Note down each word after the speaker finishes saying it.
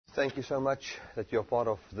Thank you so much that you're part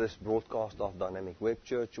of this broadcast of Dynamic Web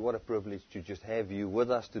Church. What a privilege to just have you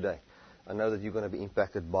with us today. I know that you're going to be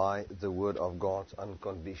impacted by the Word of God's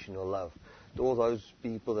unconditional love. To all those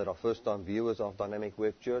people that are first-time viewers of Dynamic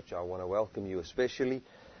Web Church, I want to welcome you especially.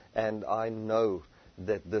 And I know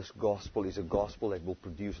that this gospel is a gospel that will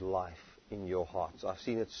produce life in your hearts. I've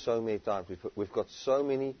seen it so many times. We've got so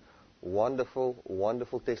many wonderful,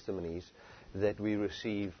 wonderful testimonies that we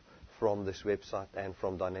receive from this website and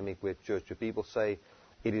from Dynamic Web Church. Where people say,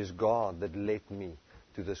 it is God that led me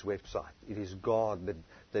to this website. It is God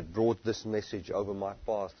that brought this message over my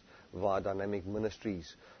path via Dynamic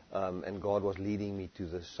Ministries, and God was leading me to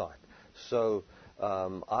this site. So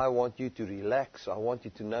I want you to relax. I want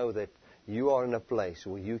you to know that you are in a place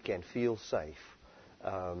where you can feel safe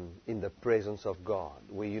in the presence of God,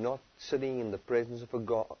 where you're not sitting in the presence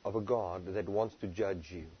of a God that wants to judge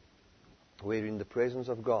you. We're in the presence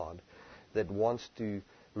of God that wants to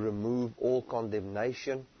remove all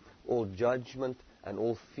condemnation, all judgment, and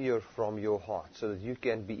all fear from your heart, so that you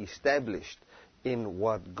can be established in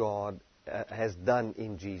what God has done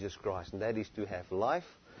in Jesus Christ, and that is to have life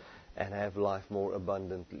and have life more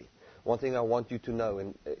abundantly. One thing I want you to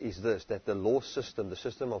know is this, that the law system, the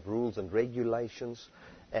system of rules and regulations,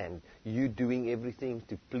 and you doing everything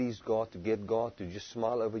to please God, to get God to just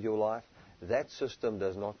smile over your life, that system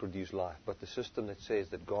does not produce life. But the system that says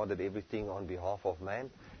that God did everything on behalf of man,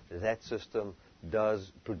 that system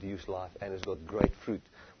does produce life and has got great fruit.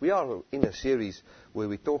 We are in a series where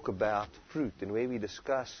we talk about fruit and where we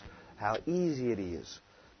discuss how easy it is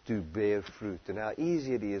to bear fruit and how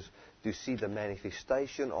easy it is to see the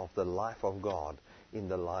manifestation of the life of God in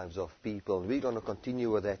the lives of people. And we're going to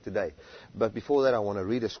continue with that today. But before that, I want to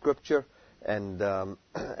read a scripture and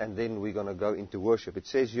then we're going to go into worship. It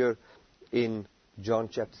says here in John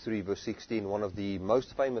chapter 3, verse 16, one of the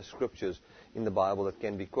most famous scriptures in the Bible that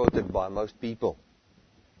can be quoted by most people.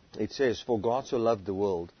 It says, "For God so loved the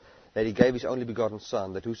world that He gave His only begotten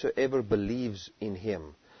Son, that whosoever believes in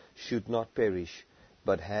Him should not perish,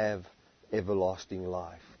 but have everlasting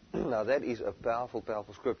life." Now that is a powerful,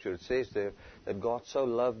 powerful scripture. It says there that God so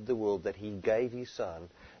loved the world that He gave His Son,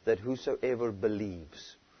 that whosoever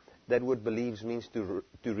believes. That word believes means to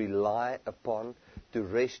rely upon, to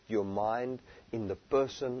rest your mind in the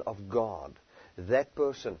person of God. That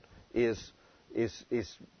person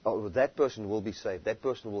that person will be saved. That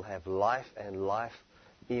person will have life and life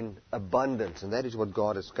in abundance. And that is what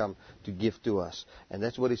God has come to give to us. And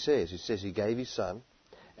that's what it says. It says He gave His Son,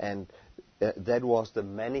 and that was the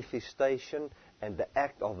manifestation and the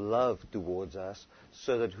act of love towards us,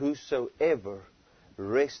 so that whosoever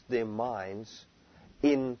rest their minds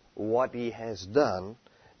in what He has done,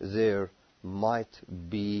 there might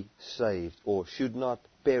be saved, or should not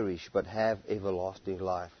perish, but have everlasting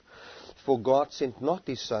life. For God sent not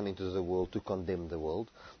His Son into the world to condemn the world,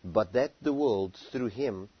 but that the world through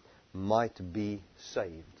Him might be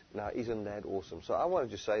saved. Now, isn't that awesome? So I want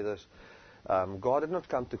to just say this. God did not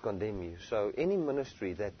come to condemn you. So any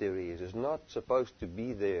ministry that there is not supposed to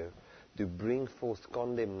be there to bring forth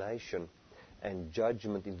condemnation and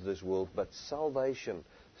judgment into this world, but salvation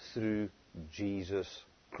through Jesus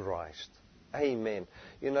Christ. Amen.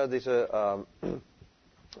 You know, there's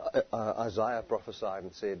Isaiah prophesied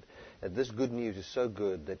and said that this good news is so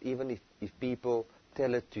good that even if people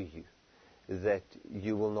tell it to you, that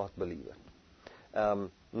you will not believe it.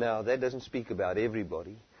 Now, that doesn't speak about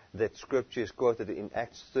everybody. That scripture is quoted in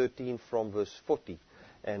Acts 13 from verse 40.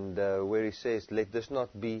 And where he says, let this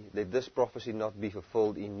prophecy not be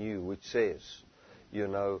fulfilled in you, which says,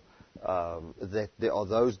 that there are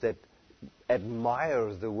those that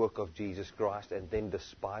admire the work of Jesus Christ and then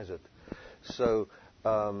despise it. So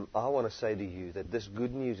I want to say to you that this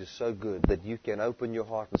good news is so good that you can open your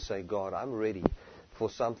heart and say, God, I'm ready for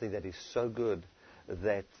something that is so good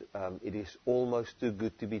that it is almost too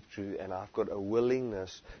good to be true, and I've got a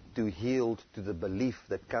willingness to yield to the belief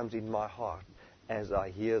that comes in my heart as I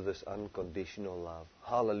hear this unconditional love.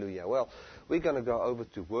 Hallelujah. Well, we're going to go over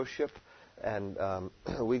to worship, and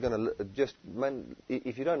we're going to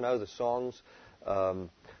if you don't know the songs, I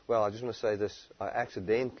just want to say this. I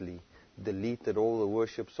accidentally deleted all the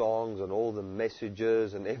worship songs and all the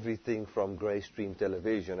messages and everything from Graystream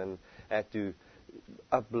Television and had to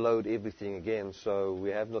upload everything again. So we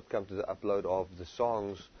have not come to the upload of the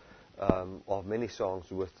songs, of many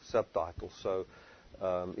songs with subtitles. So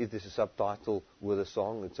if there's a subtitle with a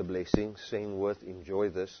song, it's a blessing. Sing with, enjoy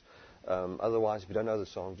this. Otherwise, if you don't know the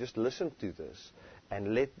song, just listen to this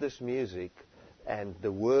and let this music and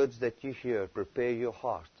the words that you hear prepare your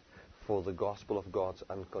heart for the gospel of God's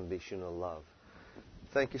unconditional love.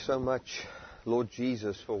 Thank you so much Lord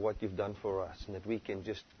Jesus, for what you've done for us, and that we can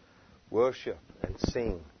just worship and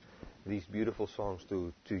sing these beautiful songs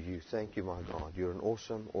to you. Thank you, my God. You're an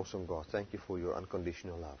awesome, awesome God. Thank you for your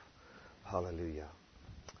unconditional love. Hallelujah.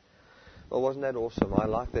 Well, wasn't that awesome? I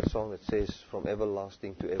like that song that says, from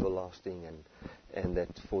everlasting to everlasting, and that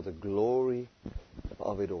for the glory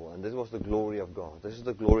of it all. And this was the glory of God. This is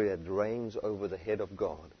the glory that reigns over the head of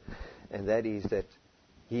God. And that is that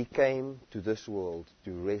He came to this world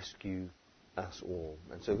to rescue us all.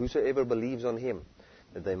 And so whosoever believes on Him,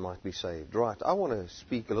 that they might be saved. Right, I want to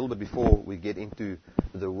speak a little bit before we get into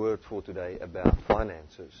the word for today about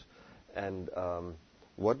finances. And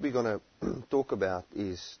what we're going to talk about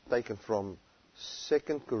is taken from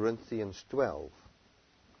 2 Corinthians 12.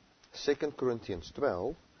 2 Corinthians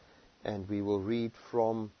 12, and we will read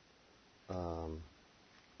from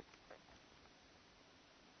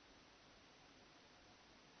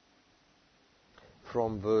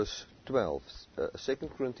verse 12. 2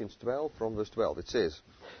 Corinthians 12, from verse 12. It says,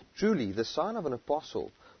 "Truly, the sign of an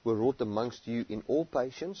apostle were wrought amongst you in all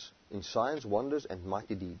patience, in signs, wonders, and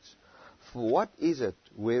mighty deeds. For what is it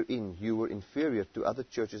wherein you were inferior to other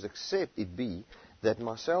churches, except it be that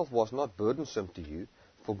myself was not burdensome to you?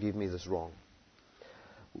 Forgive me this wrong.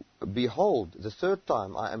 Behold, the third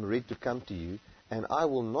time I am ready to come to you, and I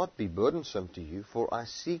will not be burdensome to you, for I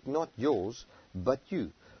seek not yours, but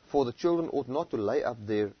you. For the children ought not to lay up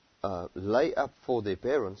for their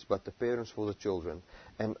parents, but the parents for the children.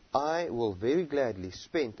 And I will very gladly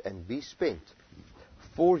spend and be spent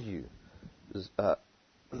for you,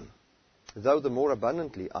 though the more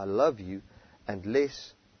abundantly I love you, and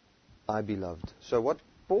less I be loved." So what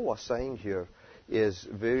Paul was saying here is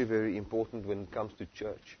very, very important when it comes to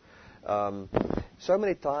church. So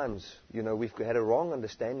many times, we've had a wrong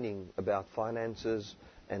understanding about finances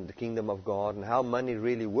and the kingdom of God and how money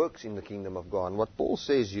really works in the kingdom of God. And what Paul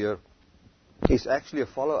says here is actually a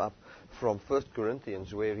follow-up from 1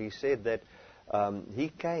 Corinthians, where he said that he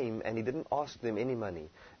came and he didn't ask them any money.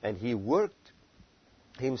 And he worked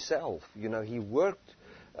himself. He worked,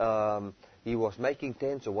 he was making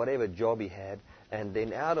tents or whatever job he had. And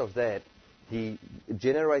then out of that, he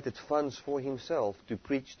generated funds for himself to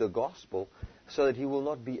preach the gospel so that he will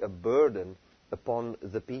not be a burden upon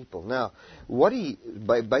the people. Now, what he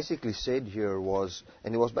basically said here was,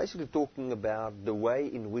 and he was basically talking about the way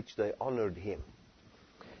in which they honored him.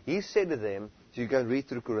 He said to them, so you can read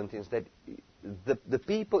through Corinthians, that the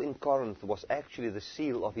people in Corinth was actually the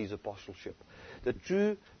seal of his apostleship. The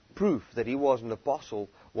true proof that he was an apostle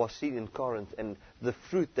was seen in Corinth, and the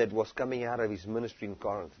fruit that was coming out of his ministry in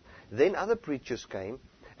Corinth. Then other preachers came,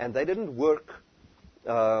 and they didn't work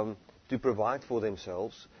to provide for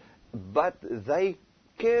themselves, but they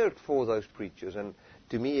cared for those preachers. And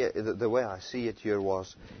to me, the way I see it here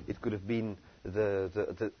was, it could have been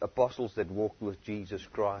the apostles that walked with Jesus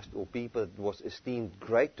Christ, or people that was esteemed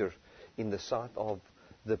greater in the sight of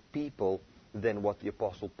the people than what the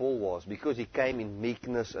Apostle Paul was, because he came in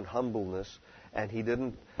meekness and humbleness, and he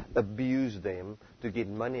didn't abuse them to get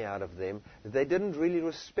money out of them. They didn't really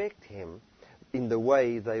respect him in the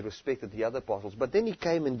way they respected the other apostles. But then he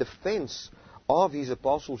came in defense of his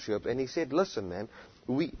apostleship, and he said, listen, man,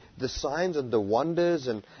 the signs and the wonders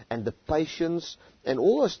and the patience and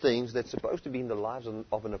all those things that's supposed to be in the lives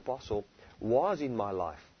of an apostle was in my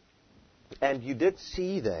life. And you did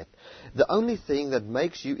see that. The only thing that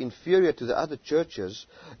makes you inferior to the other churches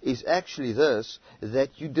is actually this,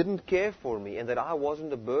 that you didn't care for me and that I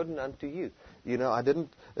wasn't a burden unto you. There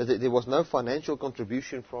was no financial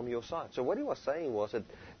contribution from your side. So what he was saying was that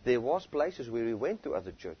there was places where he went to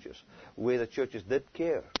other churches, where the churches did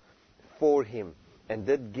care for him and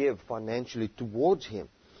did give financially towards him.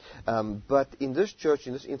 But in this church,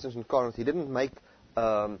 in this instance in Corinth, he didn't make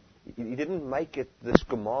it this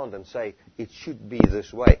command and say, it should be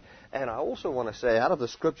this way. And I also want to say out of the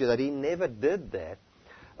scripture that he never did that.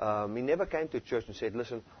 He never came to a church and said,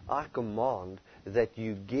 listen, I command that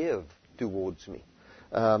you give towards me.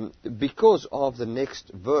 Because of the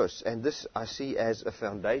next verse, and this I see as a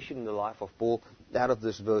foundation in the life of Paul, out of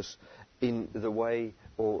this verse, in the way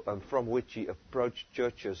or from which he approached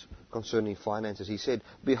churches concerning finances. He said,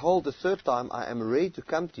 behold, the third time I am ready to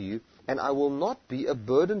come to you, and I will not be a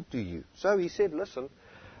burden to you. So he said, listen,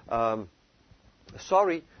 I'm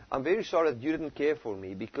very sorry that you didn't care for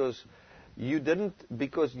me, because you didn't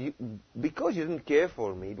care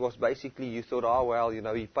for me. It was basically, you thought,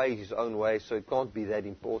 he pays his own way, so it can't be that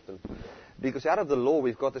important. Because out of the law,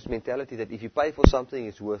 we've got this mentality that if you pay for something,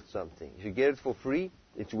 it's worth something. If you get it for free,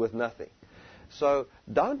 it's worth nothing. So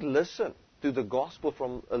don't listen to the gospel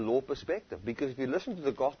from a law perspective. Because if you listen to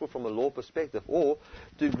the gospel from a law perspective, or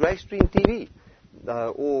to Grace Stream TV,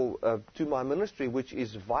 or to my ministry, which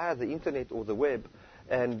is via the internet or the web.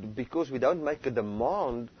 And because we don't make a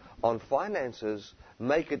demand on finances,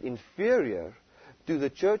 make it inferior to the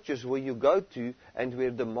churches where you go to and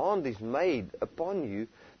where demand is made upon you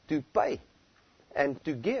to pay and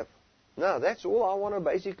to give. Now, that's all I want to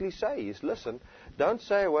basically say is, listen, don't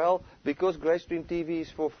say, well, because GraceStream TV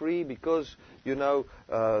is for free, because,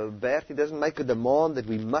 Bertie doesn't make a demand that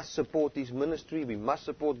we must support his ministry, we must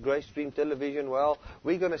support GraceStream Television. Well,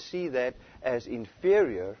 we're going to see that as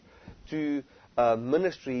inferior to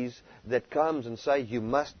ministries that comes and say you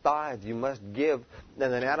must tithe, you must give,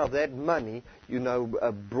 and then out of that money,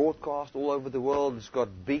 broadcast all over the world. It's got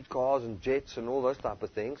big cars and jets and all those type of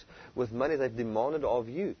things with money they've demanded of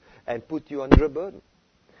you and put you under a burden.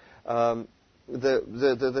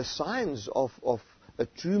 The signs of a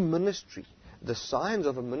true ministry, the signs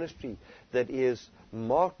of a ministry that is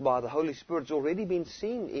marked by the Holy Spirit, has already been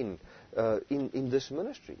seen in this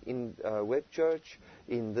ministry, in Web Church,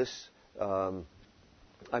 in this.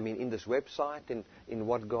 In this website, in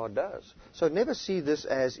what God does. So never see this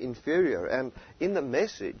as inferior. And in the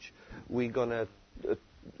message we're going to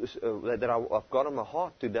that I've got on my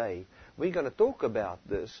heart today, we're going to talk about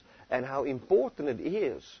this and how important it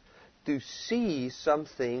is to see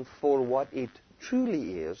something for what it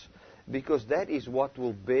truly is, because that is what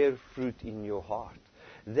will bear fruit in your heart.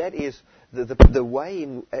 That is the way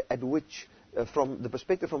at which, from the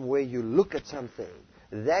perspective from where you look at something,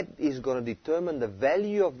 that is going to determine the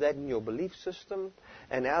value of that in your belief system,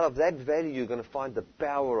 and out of that value you're going to find the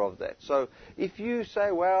power of that. So if you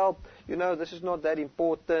say, well, this is not that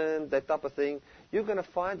important, that type of thing, you're going to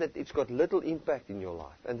find that it's got little impact in your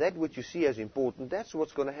life. And that which you see as important, that's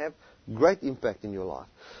what's going to have great impact in your life.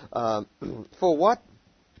 For what?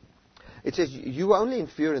 It says, you were only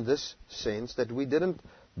inferior in this sense, that we didn't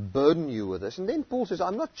burden you with this. And then Paul says,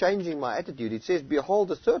 I'm not changing my attitude. It says, behold,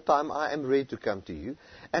 the third time I am ready to come to you,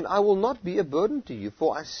 and I will not be a burden to you,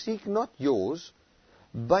 for I seek not yours,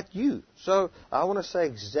 but you. So I want to say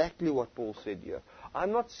exactly what Paul said here.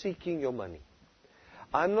 I'm not seeking your money.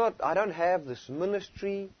 I don't have this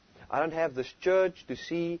ministry, I don't have this church to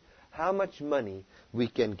see how much money we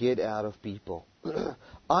can get out of people.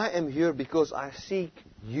 I am here because I seek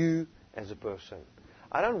you as a person.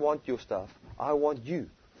 I don't want your stuff. I want you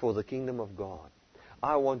for the kingdom of God.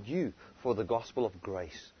 I want you for the gospel of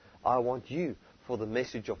grace. I want you for the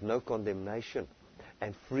message of no condemnation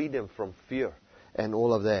and freedom from fear and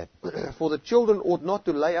all of that. For the children ought not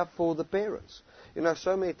to lay up for the parents.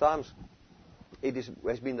 So many times it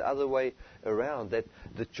has been the other way around, that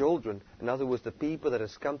the children, in other words, the people that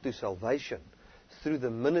has come to salvation through the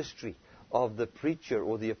ministry of the preacher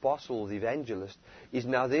or the apostle or the evangelist, is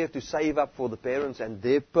now there to save up for the parents, and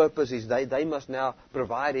their purpose is they must now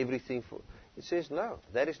provide everything for. It says, no,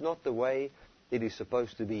 that is not the way it is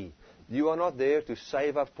supposed to be. You are not there to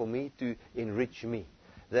save up for me, to enrich me.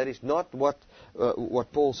 That is not what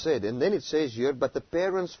Paul said. And then it says here, but the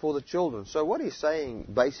parents for the children. So what he's saying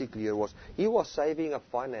basically here was, he was saving up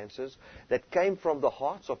finances that came from the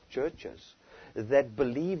hearts of churches that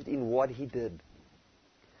believed in what he did.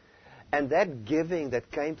 And that giving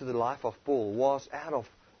that came to the life of Paul was out of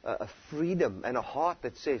a freedom and a heart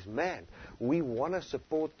that says, man, we want to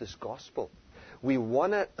support this gospel. We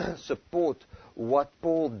want to support what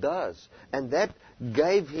Paul does. And that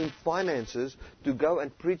gave him finances to go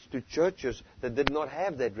and preach to churches that did not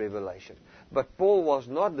have that revelation. But Paul was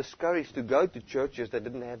not discouraged to go to churches that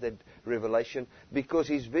didn't have that revelation, because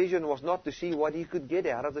his vision was not to see what he could get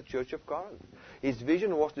out of the church of Corinth. His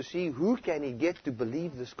vision was to see who can he get to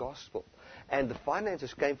believe this gospel. And the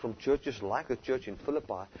finances came from churches like the church in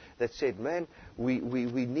Philippi that said, man, we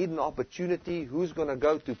need an opportunity. Who's going to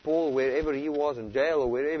go to Paul wherever he was in jail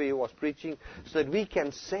or wherever he was preaching, so that we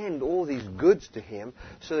can send all these goods to him,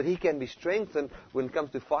 so that he can be strengthened when it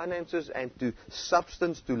comes to finances and to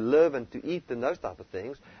substance, to live and to eat and those type of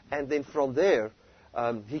things. And then from there,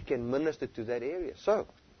 he can minister to that area. So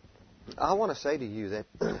I want to say to you that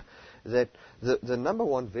that the number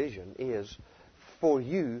one vision is for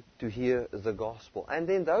you to hear the gospel. And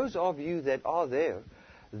then those of you that are there,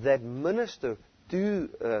 that minister to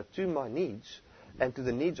my needs and to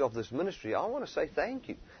the needs of this ministry, I want to say thank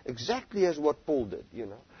you. Exactly as what Paul did,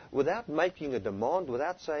 without making a demand,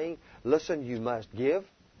 without saying, listen, you must give,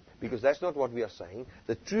 because that's not what we are saying.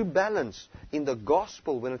 The true balance in the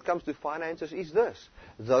gospel when it comes to finances is this.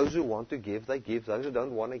 Those who want to give, they give. Those who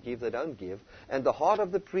don't want to give, they don't give. And the heart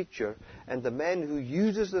of the preacher and the man who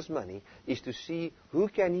uses this money is to see who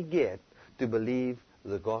can he get to believe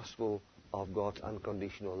the gospel of God's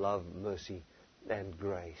unconditional love, mercy, and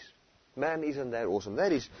grace. Man, isn't that awesome?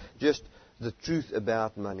 That is just the truth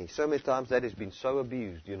about money. So many times that has been so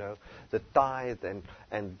abused, the tithe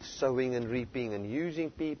and sowing and reaping and using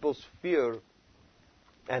people's fear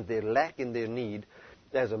and their lack in their need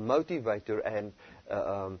as a motivator and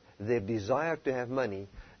their desire to have money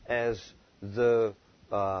as the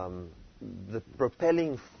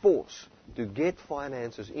propelling force to get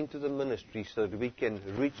finances into the ministry so that we can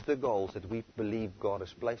reach the goals that we believe God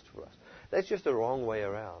has placed for us. That's just the wrong way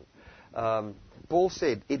around. Paul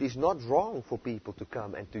said it is not wrong for people to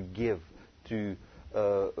come and to give to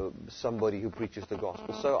somebody who preaches the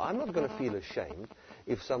gospel. So I'm not going to feel ashamed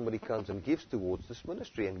if somebody comes and gives towards this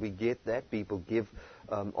ministry. And we get that. People give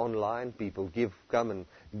online. People come and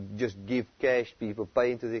just give cash. People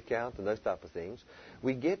pay into the account and those type of things.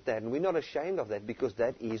 We get that. And we're not ashamed of that because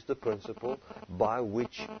that is the principle by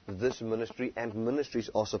which this ministry and ministries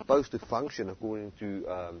are supposed to function according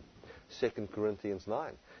to 2 Corinthians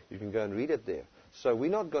 9. You can go and read it there. So we're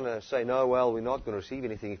not going to say, no, well, we're not going to receive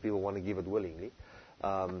anything if people want to give it willingly.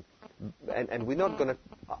 And we're not going to...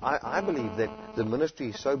 I believe that the ministry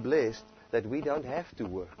is so blessed that we don't have to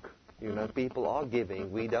work. People are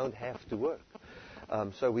giving. We don't have to work.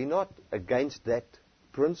 So we're not against that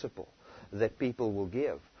principle that people will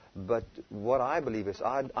give. But what I believe is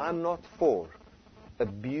I'm not for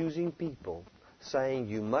abusing people, saying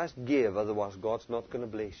you must give, otherwise God's not going to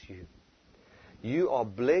bless you. You are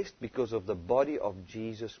blessed because of the body of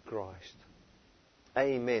Jesus Christ.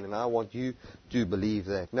 Amen. And I want you to believe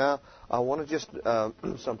that. Now, I want to just,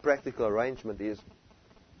 some practical arrangement is,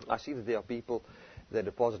 I see that there are people that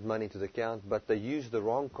deposit money into the account, but they use the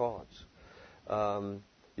wrong cards.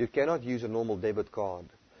 You cannot use a normal debit card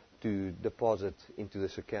to deposit into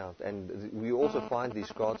this account. And we also find these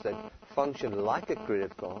cards that function like a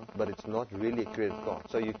credit card, but it's not really a credit card.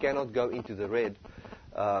 So you cannot go into the red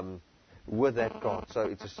with that card. So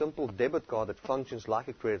it's a simple debit card that functions like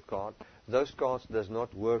a credit card. Those cards does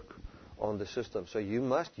not work on the system. So you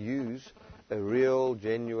must use a real,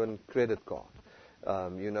 genuine credit card,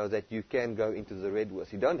 that you can go into the red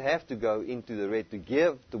with. You don't have to go into the red to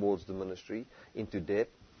give towards the ministry, into debt.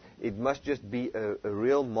 It must just be a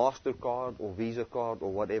real MasterCard or Visa card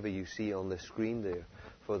or whatever you see on the screen there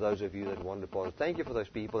for those of you that want to deposit. Thank you for those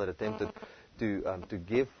people that attempted to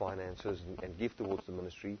give finances and give towards the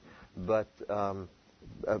ministry, but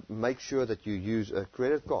make sure that you use a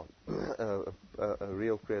credit card, a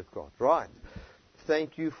real credit card. Right.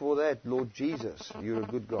 Thank you for that, Lord Jesus. You're a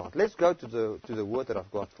good God. Let's go to the word that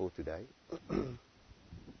I've got for today.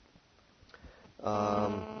 I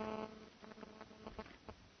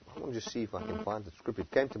want to just see if I can find the script.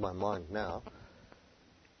 It came to my mind now.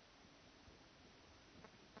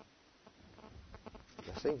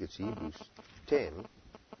 I think it's Hebrews 10.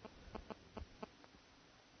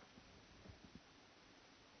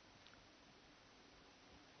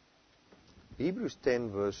 Hebrews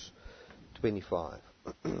 10 verse 25.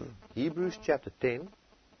 Hebrews chapter 10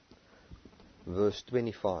 verse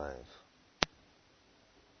 25.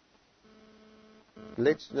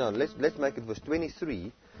 Let's make it verse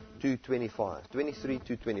 23 to 25. 23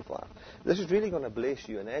 to 25. This is really going to bless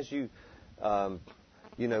you, and as you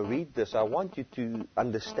read this, I want you to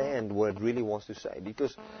understand what it really wants to say,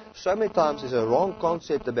 because so many times there's a wrong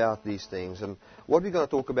concept about these things. And what we're going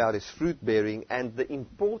to talk about is fruit bearing and the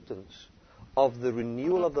importance of the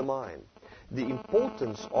renewal of the mind, the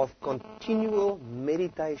importance of continual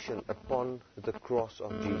meditation upon the cross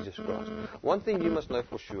of Jesus Christ. One thing you must know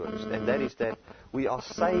for sure is, and that is that we are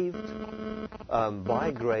saved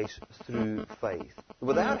by grace through faith.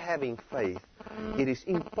 Without having faith, it is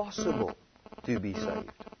impossible to be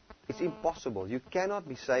saved. It's impossible. You cannot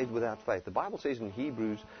be saved without faith. The Bible says in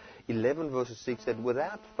Hebrews 11 verses 6 that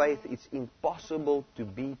without faith it's impossible to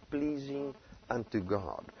be pleasing unto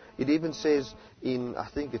God. It even says in, I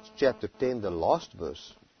think it's chapter 10, the last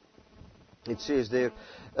verse, it says there,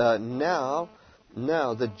 now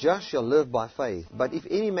the just shall live by faith. But if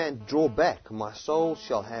any man draw back, my soul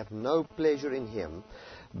shall have no pleasure in him.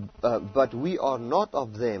 But we are not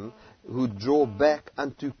of them who draw back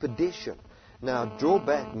unto perdition. Now, draw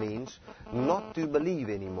back means not to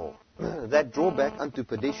believe anymore. That drawback unto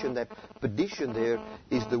perdition, that perdition there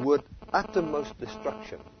is the word uttermost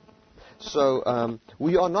destruction. So,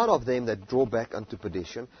 we are not of them that draw back unto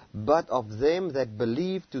perdition, but of them that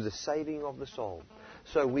believe to the saving of the soul.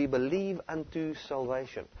 So we believe unto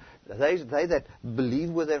salvation. They that believe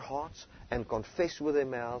with their hearts and confess with their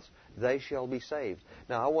mouths, they shall be saved.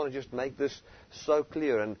 Now, I want to just make this so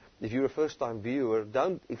clear. And if you're a first-time viewer,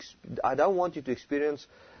 I don't want you to experience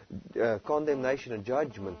condemnation and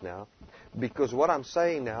judgment now, because what I'm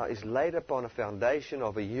saying now is laid upon a foundation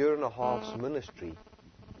of a year and a half's ministry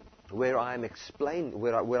where I've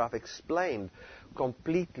explained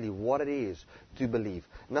completely what it is to believe.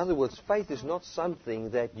 In other words, faith is not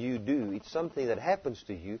something that you do. It's something that happens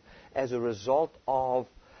to you as a result of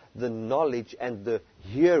the knowledge and the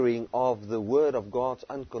hearing of the Word of God's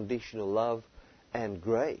unconditional love and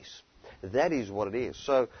grace. That is what it is.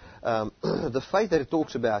 So the faith that it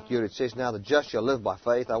talks about here, it says, now the just shall live by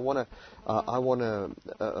faith. I want to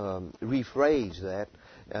rephrase that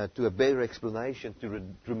to a better explanation, to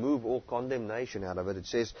remove all condemnation out of it. It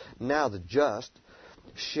says, now the just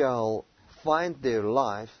shall find their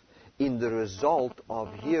life in the result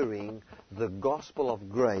of hearing the gospel of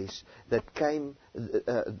grace that came,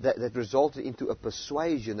 that resulted into a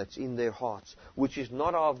persuasion that's in their hearts, which is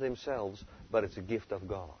not of themselves, but it's a gift of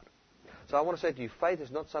God. So I want to say to you, faith is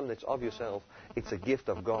not something that's of yourself, it's a gift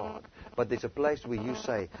of God. But there's a place where you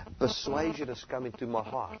say, persuasion has come into my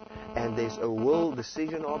heart. And there's a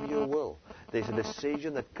decision of your will. There's a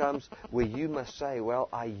decision that comes where you must say, well,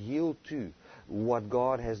 I yield to what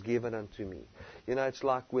God has given unto me. You know, it's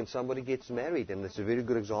like when somebody gets married, and there's a very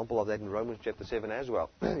good example of that in Romans chapter 7 as well.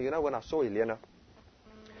 You know, when I saw Elena,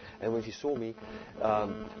 and when she saw me,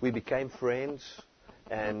 we became friends.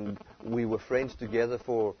 And we were friends together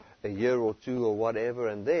for a year or two or whatever.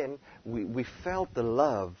 And then we felt the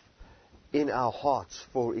love in our hearts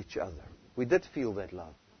for each other. We did feel that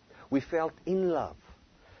love. We felt in love.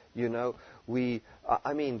 You know,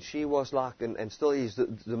 she was like, and still is,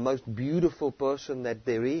 the most beautiful person that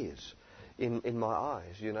there is in my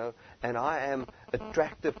eyes, you know. And I am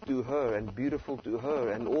attractive to her and beautiful to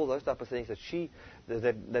her and all those type of things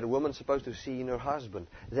that a woman's supposed to see in her husband.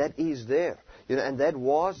 That is there. You know, and that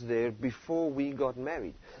was there before we got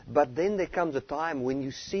married. But then there comes a time when you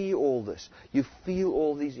see all this, you feel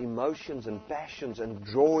all these emotions and passions and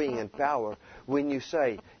drawing and power, when you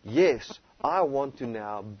say, yes, I want to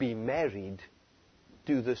now be married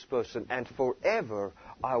to this person, and forever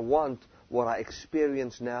I want what I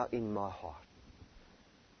experience now in my heart.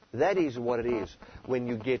 That is what it is when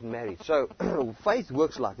you get married. So faith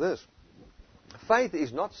works like this. Faith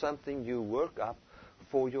is not something you work up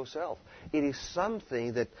for yourself. It is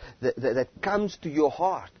something that comes to your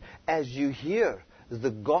heart as you hear the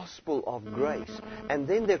gospel of grace. And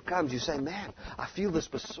then there comes, you say, man, I feel this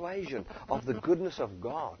persuasion of the goodness of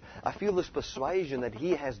God. I feel this persuasion that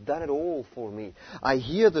He has done it all for me. I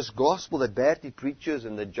hear this gospel that Bertie preaches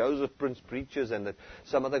and that Joseph Prince preaches and that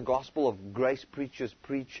some other gospel of grace preachers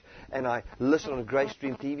preach. And I listen on Grace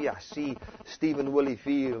Stream TV. I see Stephen Willie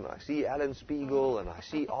Field and I see Alan Spiegel and I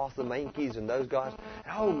see Arthur Meintjes and those guys.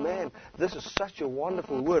 And, oh man, this is such a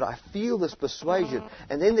wonderful word. I feel this persuasion.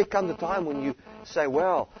 And then there comes a time when you say,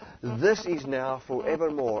 well, this is now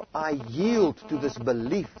forevermore. I yield to this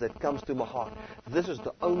belief that comes to my heart. This is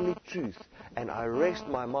the only truth, and I rest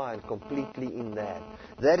my mind completely in that.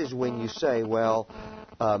 That is when you say, well,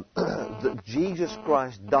 Jesus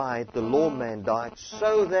Christ died, the lawman died,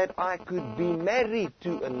 so that I could be married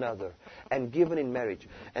to another and given in marriage.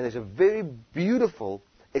 And there's a very beautiful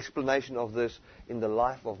explanation of this in the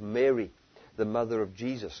life of Mary, the mother of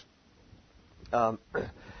Jesus.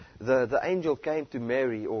 The angel came to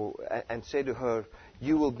Mary and said to her,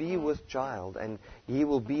 you will be with child, and He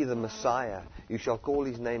will be the Messiah. You shall call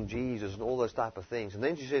His name Jesus, and all those type of things. And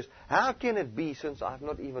then she says, how can it be, since I've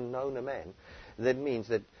not even known a man? That means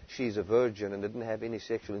that she's a virgin and didn't have any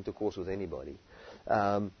sexual intercourse with anybody.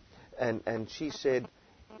 And she said,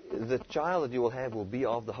 the child that you will have will be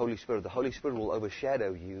of the Holy Spirit. The Holy Spirit will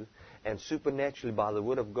overshadow you, and supernaturally, by the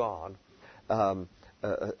word of God,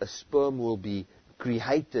 a sperm will be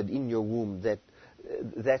created in your womb.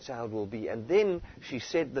 That's how it will be. And then she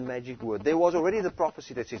said the magic word. There was already the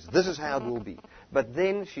prophecy that says this is how it will be. But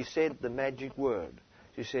then she said the magic word.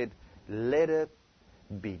 She said, let it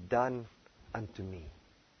be done unto me.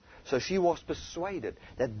 So she was persuaded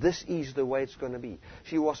that this is the way it's going to be.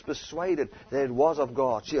 She was persuaded that it was of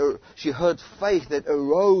God. She heard faith that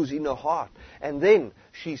arose in her heart. And then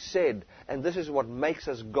she said, and this is what makes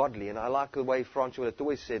us godly. And I like the way Francois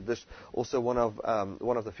Latour said this, also one of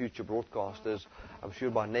the future broadcasters. I'm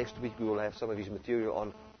sure by next week we will have some of his material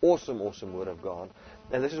on awesome Word of God.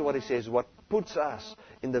 And this is what he says, what puts us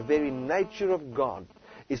in the very nature of God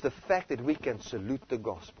is the fact that we can salute the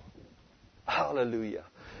gospel. Hallelujah.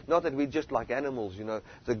 Not that we're just like animals, you know.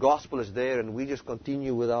 The gospel is there and we just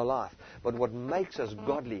continue with our life. But what makes us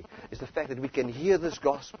godly is the fact that we can hear this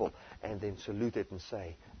gospel and then salute it and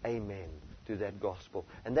say, amen to that gospel.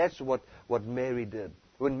 And that's what Mary did.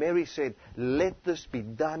 When Mary said, let this be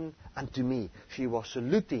done unto me, she was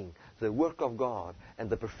saluting the work of God and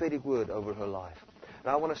the prophetic word over her life.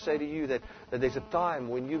 And I want to say to you that there's a time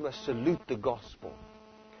when you must salute the gospel.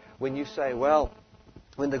 When you say, well,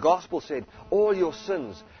 When the gospel said, all your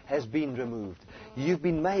sins has been removed. You've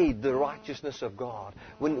been made the righteousness of God.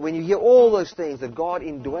 When you hear all those things, that God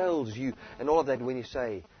indwells you and all of that, when you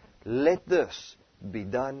say, let this be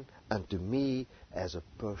done unto me as a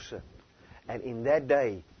person. And in that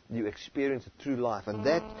day, you experience a true life. And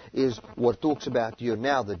that is what talks about here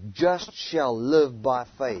now. The just shall live by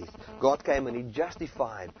faith. God came and He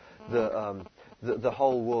justified the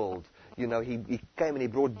whole world. You know, he came and He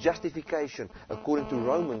brought justification, according to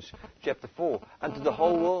Romans chapter 4, unto the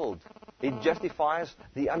whole world. He justifies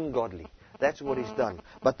the ungodly. That's what He's done.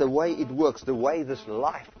 But the way it works, the way this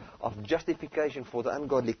life of justification for the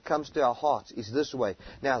ungodly comes to our hearts is this way.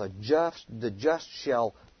 Now, the just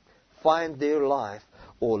shall find their life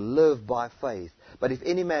or live by faith. But if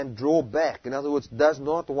any man draw back, in other words, does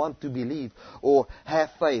not want to believe or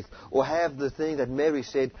have faith or have the thing that Mary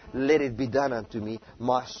said, let it be done unto me,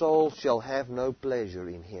 my soul shall have no pleasure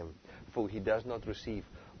in him, for he does not receive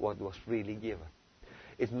what was freely given.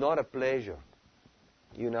 It's not a pleasure.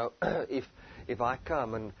 You know, if I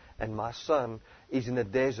come and my son is in the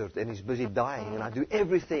desert and he's busy dying, and I do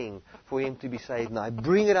everything for him to be saved, and I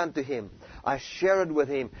bring it unto him, I share it with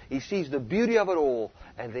him, he sees the beauty of it all,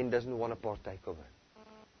 and then doesn't want to partake of it,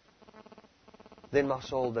 then my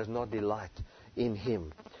soul does not delight in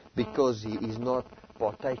him, because he is not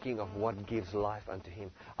partaking of what gives life unto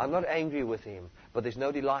him. I'm not angry with him, but there's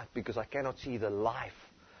no delight, because I cannot see the life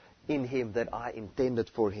in him that I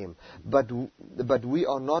intended for him. But we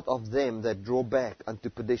are not of them that draw back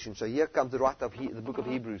unto perdition. So here comes the writer of the book of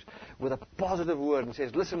Hebrews with a positive word and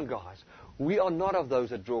says, listen guys, we are not of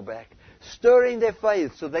those that draw back, stirring their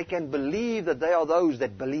faith so they can believe that they are those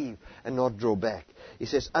that believe and not draw back. He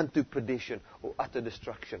says, unto perdition or utter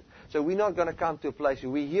destruction. So we're not going to come to a place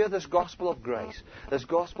where we hear this gospel of grace, this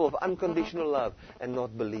gospel of unconditional love, and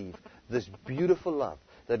not believe this beautiful love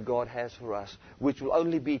that God has for us, which will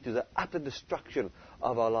only be to the utter destruction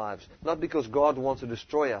of our lives. Not because God wants to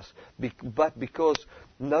destroy us, but because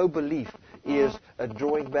no belief is a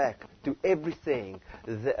drawing back to everything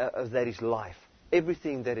that is life,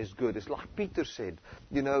 everything that is good. It's like Peter said,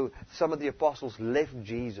 you know, some of the apostles left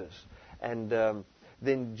Jesus, and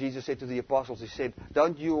then Jesus said to the apostles, He said,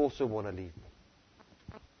 don't you also want to leave me?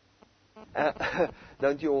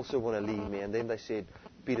 Don't you also want to leave me? And then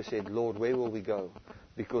Peter said, Lord, where will we go?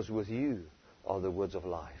 Because with you are the words of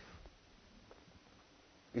life.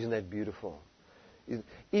 Isn't that beautiful?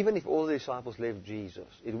 Even if all the disciples left Jesus,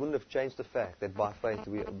 it wouldn't have changed the fact that by faith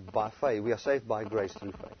we are saved by grace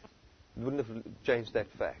through faith. It wouldn't have changed that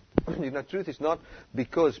fact. You know, truth is not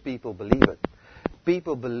because people believe it.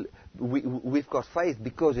 We've got faith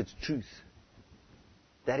because it's truth.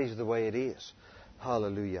 That is the way it is.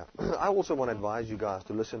 Hallelujah. I also want to advise you guys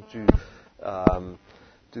to listen to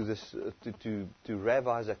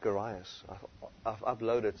Rabbi Zacharias. I've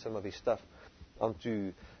uploaded some of his stuff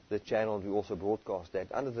onto the channel, and we also broadcast that.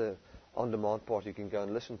 Under the on-demand part, you can go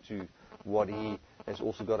and listen to what he has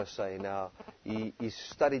also got to say. Now, he's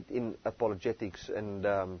studied in apologetics, and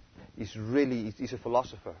he's a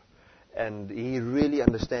philosopher. And he really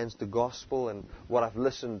understands the gospel. And what I've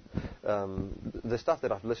listened, the stuff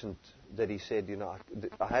that I've listened that he said, you know,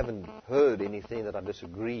 I haven't heard anything that I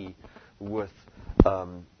disagree with.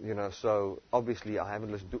 You know, so obviously I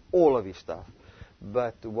haven't listened to all of his stuff.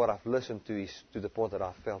 But what I've listened to is to the point that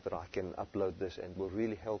I felt that I can upload this and will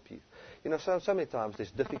really help you. You know, so many times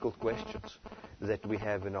there's difficult questions that we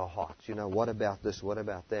have in our hearts. You know, what about this? What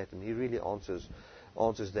about that? And he really answers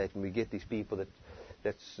that. And we get these people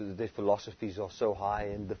their philosophies are so high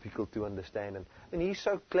and difficult to understand. And he's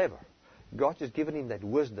so clever. God has given him that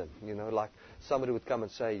wisdom. You know, like somebody would come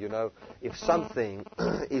and say, you know, if something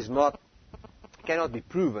cannot be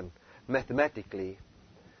proven mathematically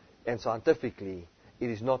and scientifically, it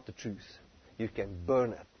is not the truth. You can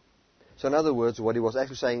burn it. So in other words, what he was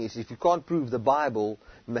actually saying is, if you can't prove the Bible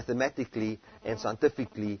mathematically and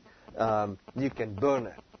scientifically, you can burn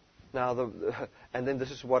it. Now, and then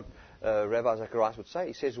this is what Rabbi Zacharias would say.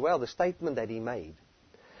 He says, well, the statement that he made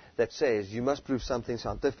that says you must prove something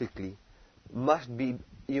scientifically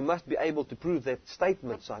you must be able to prove that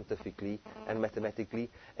statement scientifically and mathematically,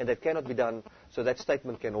 and that cannot be done, so that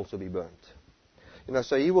statement can also be burnt. You know,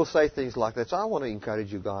 so he will say things like that. So I want to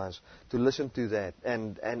encourage you guys to listen to that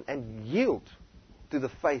and yield to the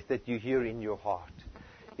faith that you hear in your heart.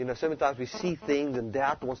 You know, sometimes we see things and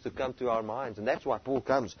doubt wants to come to our minds, and that's why Paul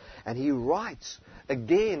comes and he writes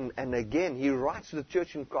again and again. He writes to the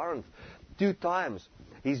church in Corinth 2 times.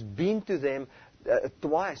 He's been to them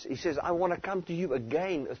twice. He says, I want to come to you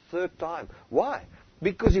again a 3rd time. Why?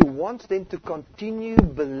 Because He wants them to continue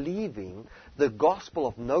believing the gospel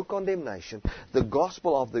of no condemnation, the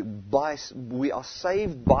gospel of we are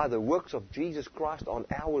saved by the works of Jesus Christ on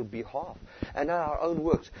our behalf and not our own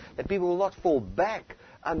works. That people will not fall back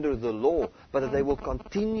under the law, but that they will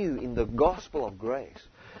continue in the gospel of grace.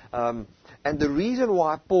 And the reason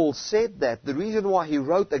why Paul said that, the reason why he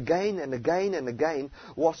wrote again and again and again,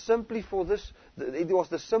 was simply for this. It was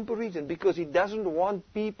the simple reason, because he doesn't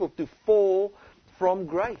want people to fall from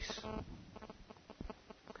grace.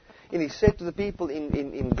 And he said to the people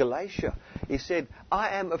in Galatia, he said, I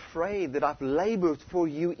am afraid that I've labored for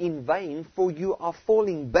you in vain, for you are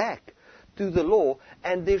falling back to the law,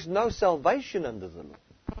 and there's no salvation under the law.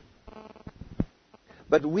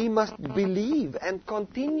 But we must believe and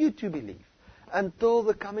continue to believe until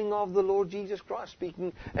the coming of the Lord Jesus Christ.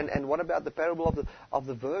 Speaking, and what about the parable of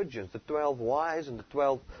the virgins, the 12 wise and the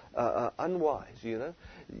 12 unwise? You know,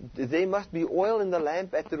 there must be oil in the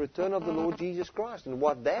lamp at the return of the Lord Jesus Christ, and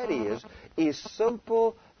what that is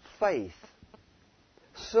simple faith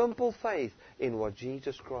in what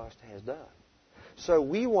Jesus Christ has done. So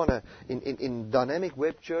we want to, in Dynamic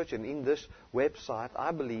Web Church and in this website,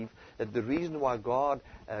 I believe that the reason why God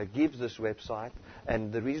gives this website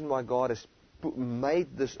and the reason why God has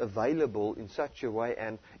made this available in such a way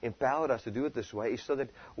and empowered us to do it this way is so that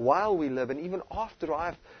while we live, and even after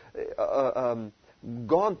I've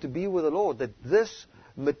gone to be with the Lord, that this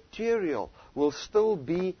material will still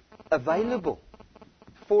be available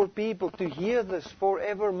for people to hear this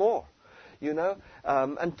forevermore. You know,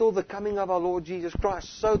 until the coming of our Lord Jesus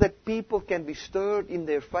Christ, so that people can be stirred in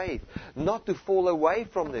their faith, not to fall away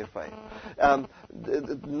from their faith,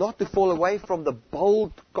 not to fall away from the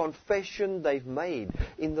bold confession they've made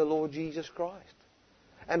in the Lord Jesus Christ.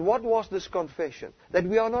 And what was this confession? That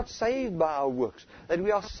we are not saved by our works, that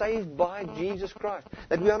we are saved by Jesus Christ,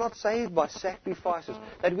 that we are not saved by sacrifices,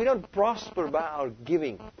 that we don't prosper by our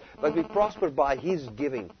giving, but we prosper by His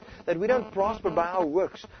giving, that we don't prosper by our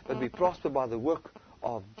works, but we prosper by the work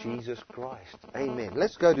of Jesus Christ. Amen.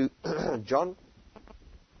 Let's go to John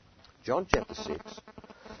chapter 6.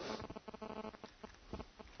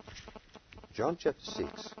 John chapter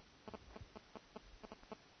 6.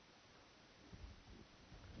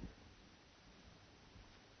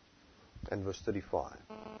 And verse 35.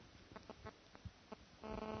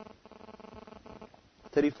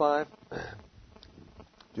 35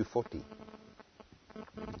 to 40.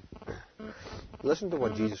 Listen to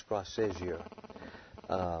what Jesus Christ says here.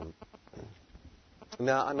 Now,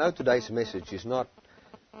 I know today's message is not,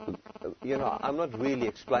 I'm not really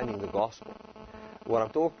explaining the gospel. What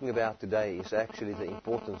I'm talking about today is actually the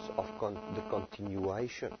importance of the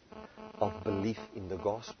continuation of belief in the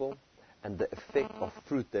gospel and the effect of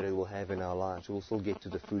fruit that it will have in our lives. We'll still get to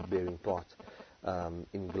the fruit-bearing part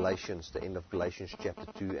in Galatians, the end of Galatians chapter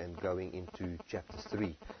 2 and going into chapter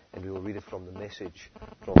 3. And we will read it from the Message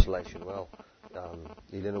translation. Well,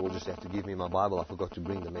 Elena will just have to give me my Bible. I forgot to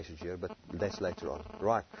bring the message here, but that's later on.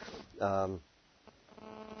 Right.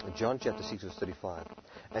 John chapter 6 verse 35.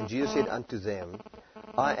 And Jesus said unto them,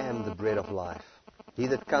 I am the bread of life. He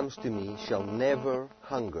that comes to me shall never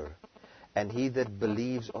hunger, and he that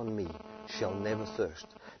believes on me shall never thirst.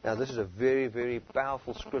 Now, this is a very, very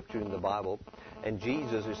powerful scripture in the Bible, and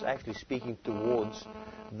Jesus is actually speaking towards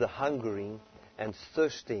the hungering and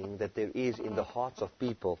thirsting that there is in the hearts of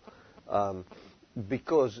people,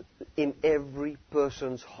 because in every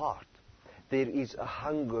person's heart there is a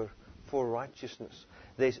hunger for righteousness.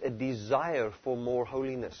 There's a desire for more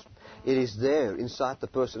holiness. It is there inside the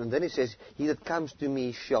person. And then it says, he that comes to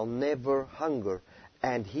me shall never hunger,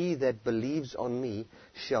 and he that believes on me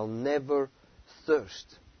shall never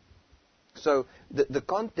thirst. So the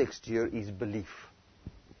context here is belief.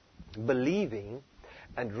 Believing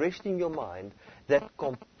and resting your mind that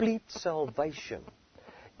complete salvation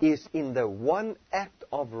is in the one act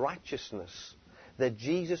of righteousness that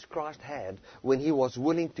Jesus Christ had when He was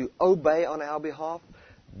willing to obey on our behalf,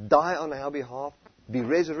 die on our behalf, be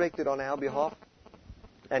resurrected on our behalf,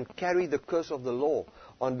 and carry the curse of the law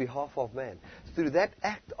on behalf of man. Through that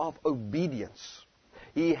act of obedience,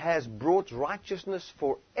 He has brought righteousness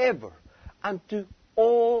forever unto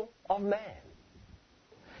all of man.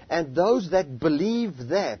 And those that believe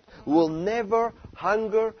that will never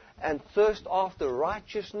hunger and thirst after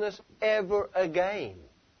righteousness ever again.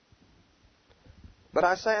 But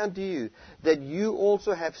I say unto you that you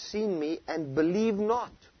also have seen me and believe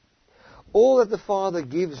not. All that the Father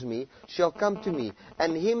gives me shall come to me,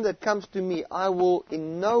 and him that comes to me I will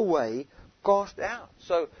in no way cast out.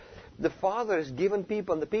 So the Father has given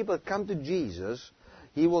people, and the people that come to Jesus,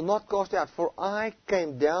 He will not cast out. For I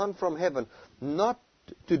came down from heaven, not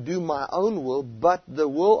to do my own will, but the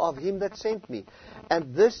will of Him that sent me.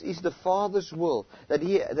 And this is the Father's will, that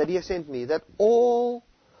He has sent me, that all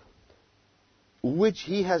which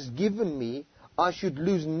He has given me, I should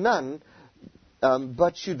lose none,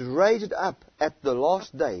 but should raise it up at the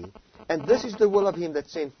last day. And this is the will of Him that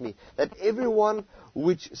sent me, that everyone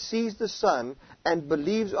which sees the Son and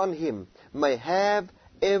believes on Him may have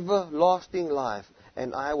everlasting life,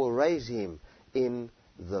 and I will raise him in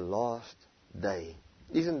the last day.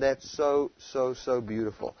 Isn't that so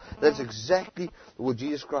beautiful? That's exactly what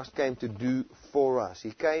Jesus Christ came to do for us.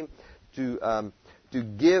 He came to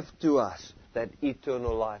give to us that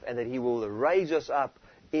eternal life, and that He will raise us up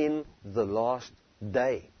in the last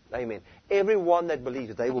day. Amen. Everyone that believes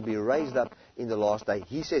that they will be raised up in the last day.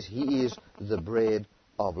 He says He is the bread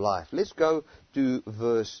of life. Let's go to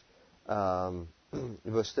verse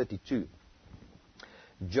 32.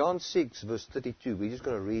 John 6, verse 32. We're just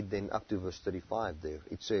going to read then up to verse 35 there.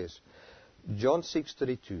 It says, John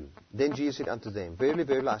 6:32. Then Jesus said unto them, Verily,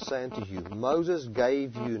 verily, I say unto you, Moses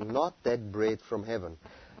gave you not that bread from heaven,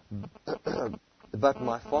 but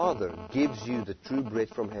my Father gives you the true bread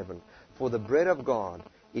from heaven. For the bread of God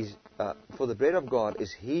is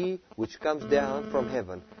He which comes down from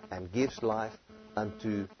heaven and gives life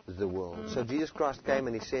unto the world. So Jesus Christ came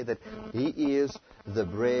and He said that He is the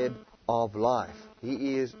bread of life.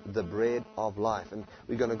 He is the bread of life. And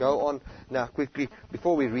we're going to go on now quickly.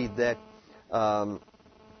 Before we read that, I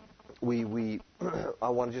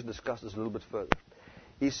want to just discuss this a little bit further.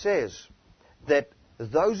 He says that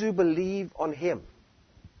those who believe on Him,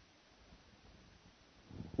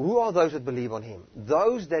 who are those that believe on Him?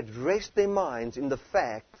 Those that rest their minds in the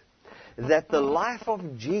fact that the life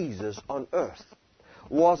of Jesus on earth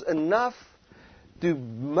was enough to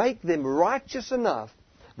make them righteous enough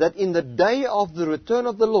that in the day of the return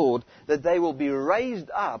of the Lord, that they will be raised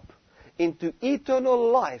up into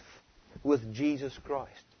eternal life with Jesus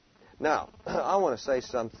Christ. Now, I want to say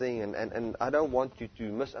something, and I don't want you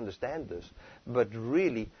to misunderstand this, but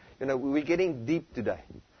really, we're getting deep today.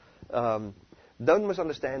 Don't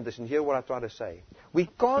misunderstand this and hear what I try to say. We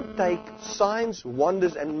can't take signs,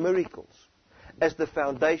 wonders, and miracles as the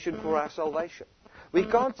foundation for our salvation. We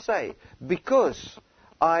can't say, because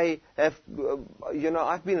I've been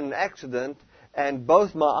in an accident and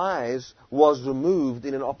both my eyes was removed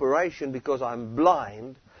in an operation because I'm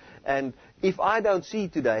blind, and if I don't see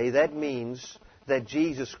today, that means that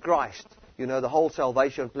Jesus Christ, the whole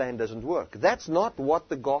salvation plan doesn't work. That's not what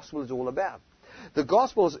the gospel is all about. The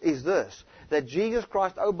gospel is this, that Jesus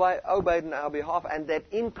Christ obeyed on our behalf, and that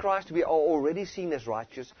in Christ we are already seen as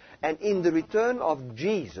righteous, and in the return of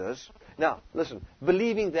Jesus, now listen,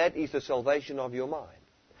 believing that is the salvation of your mind.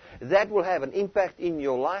 That will have an impact in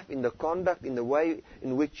your life, in the conduct, in the way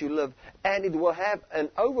in which you live, and it will have an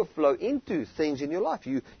overflow into things in your life.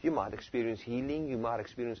 You might experience healing, you might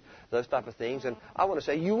experience those type of things, and I want to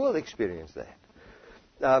say you will experience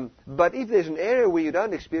that. But if there's an area where you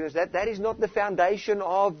don't experience that, that is not the foundation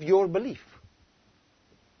of your belief.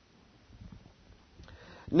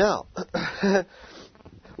 Now,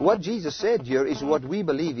 what Jesus said here is what we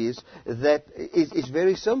believe is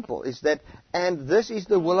very simple. Is that, and this is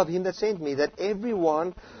the will of Him that sent me, that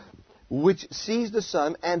everyone which sees the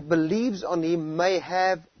Son and believes on Him may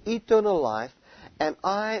have eternal life, and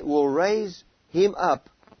I will raise him up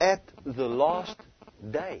at the last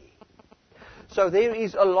day. So there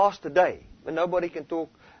is a last day, and nobody can talk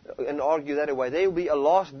and argue that away. There will be a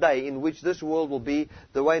last day in which this world will be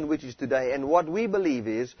the way in which it is today. And what we believe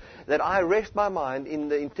is that I rest my mind in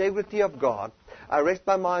the integrity of God. I rest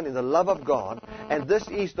my mind in the love of God. And this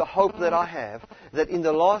is the hope that I have, that in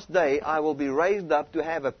the last day I will be raised up to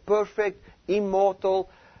have a perfect, immortal,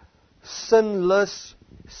 sinless,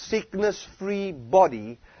 sickness-free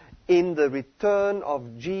body in the return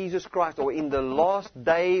of Jesus Christ, or in the last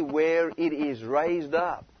day where it is raised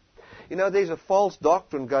up. There's a false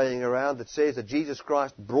doctrine going around that says that Jesus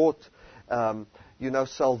Christ brought,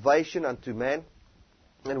 salvation unto man,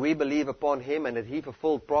 and we believe upon Him, and that He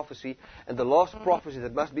fulfilled prophecy. And the last prophecy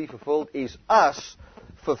that must be fulfilled is us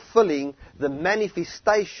fulfilling the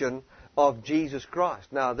manifestation of Jesus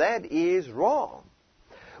Christ. Now, that is wrong.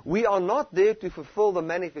 We are not there to fulfill the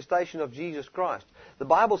manifestation of Jesus Christ. The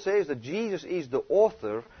Bible says that Jesus is the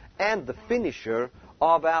author and the finisher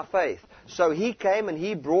of our faith. So He came and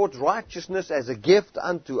He brought righteousness as a gift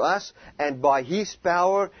unto us, and by His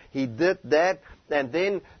power He did that, and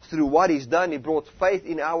then through what He's done He brought faith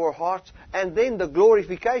in our hearts, and then the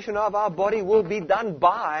glorification of our body will be done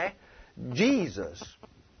by Jesus.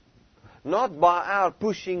 Not by our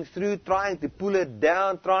pushing through, trying to pull it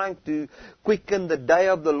down, trying to quicken the day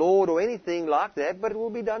of the Lord or anything like that, but it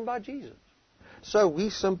will be done by Jesus. So we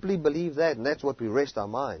simply believe that, and that's what we rest our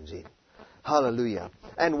minds in. Hallelujah.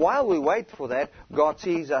 And while we wait for that, God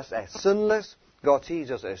sees us as sinless. God sees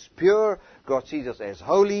us as pure. God sees us as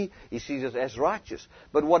holy. He sees us as righteous.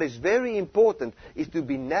 But what is very important is to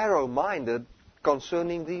be narrow-minded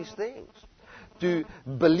concerning these things. To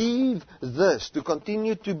believe this, to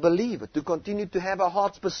continue to believe it, to continue to have our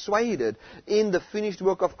hearts persuaded in the finished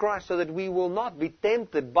work of Christ, so that we will not be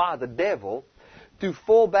tempted by the devil to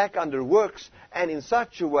fall back under works and in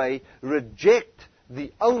such a way reject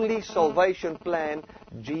the only salvation plan,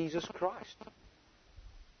 Jesus Christ.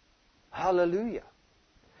 Hallelujah.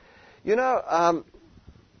 You know,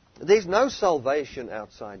 there's no salvation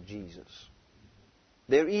outside Jesus.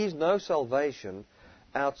 There is no salvation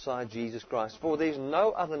outside Jesus Christ. For there's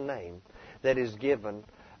no other name that is given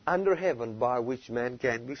under heaven by which man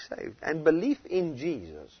can be saved. And belief in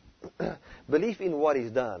Jesus, belief in what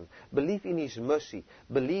He's done, belief in His mercy,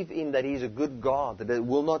 belief in that He's a good God, that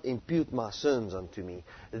will not impute my sins unto me.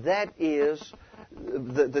 That is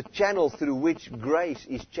the channel through which grace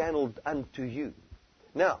is channeled unto you.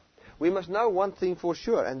 Now, we must know one thing for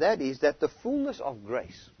sure, and that is that the fullness of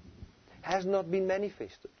grace has not been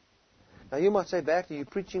manifested. Now you might say, Bertie, you're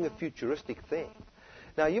preaching a futuristic thing.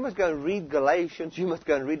 Now you must go and read Galatians, you must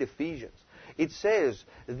go and read Ephesians. It says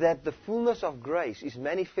that the fullness of grace is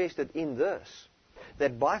manifested in this,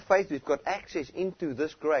 that by faith we've got access into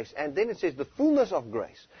this grace. And then it says the fullness of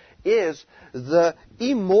grace is the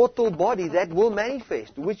immortal body that will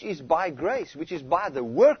manifest, which is by grace, which is by the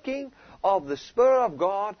working of the Spirit of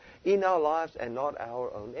God in our lives and not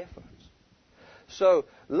our own efforts. So,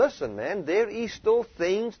 listen, man, there is still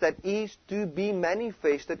things that is to be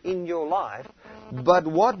manifested in your life. But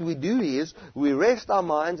what we do is, we rest our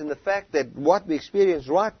minds in the fact that what we experience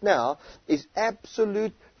right now is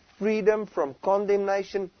absolute freedom from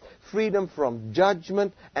condemnation, freedom from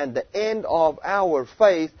judgment, and the end of our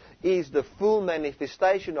faith is the full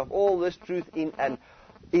manifestation of all this truth in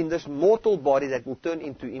this mortal body that will turn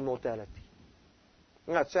into immortality.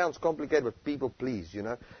 Now, it sounds complicated, but people, please,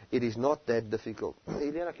 it is not that difficult.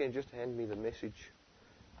 Eliana, can you just hand me the message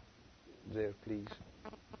there, please?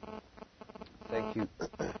 Thank you.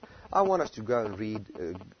 I want us to go and read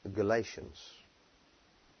Galatians.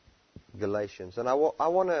 And I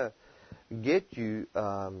want to get you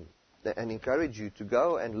and encourage you to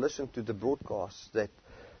go and listen to the broadcasts that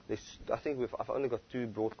I think I've only got 2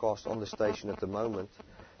 broadcasts on the station at the moment.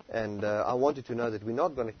 And I want you to know that we're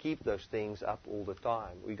not going to keep those things up all the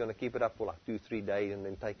time. We're going to keep it up for like 2-3 days and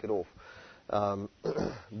then take it off.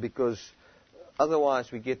 Because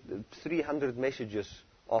otherwise we get 300 messages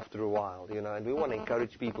after a while, and we want to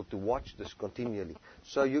encourage people to watch this continually.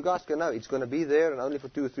 So you guys can know it's going to be there and only for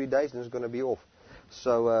 2 or 3 days and it's going to be off.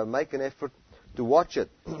 So make an effort to watch it.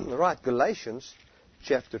 Right, Galatians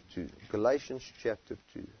chapter 2. Galatians chapter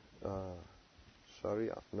 2.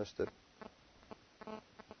 Sorry, I've missed it.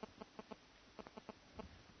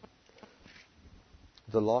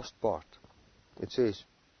 The last part. It says,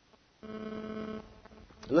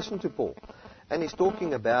 listen to Paul. And he's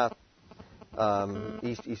talking about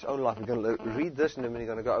his own life. We're going to read this and then we're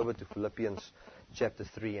going to go over to Philippians chapter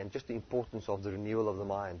 3 and just the importance of the renewal of the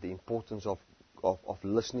mind, the importance of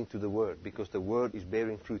listening to the Word, because the Word is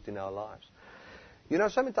bearing fruit in our lives.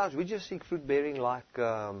 Sometimes we just seek fruit bearing like,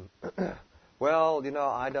 I'm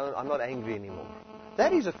not angry anymore.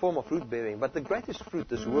 That is a form of fruit bearing, but the greatest fruit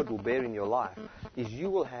this Word will bear in your life is you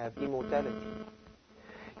will have immortality.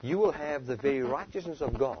 You will have the very righteousness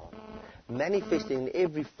of God manifesting in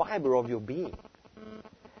every fiber of your being.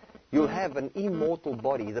 You'll have an immortal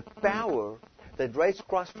body. The power that raised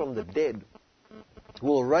Christ from the dead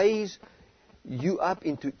will raise you up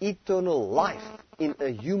into eternal life in a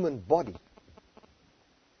human body.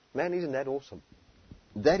 Man, isn't that awesome?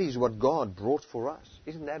 That is what God brought for us.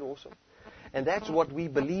 Isn't that awesome? And that's what we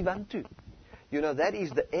believe unto. That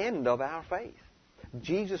is the end of our faith.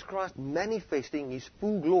 Jesus Christ manifesting His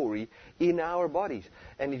full glory in our bodies.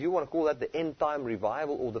 And if you want to call that the end time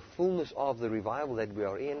revival or the fullness of the revival that we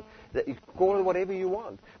are in, that you call it whatever you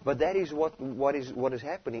want. But that is what is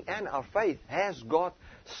happening. And our faith has got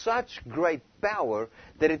such great power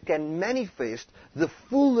that it can manifest the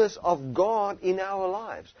fullness of God in our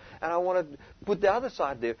lives. And I want to put the other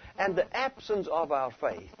side there. And the absence of our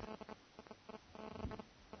faith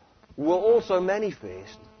will also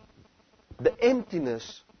manifest the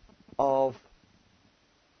emptiness of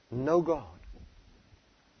no God.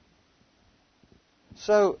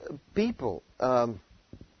 So, people,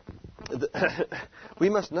 we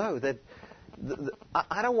must know that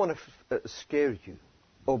I don't want to scare you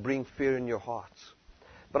or bring fear in your hearts.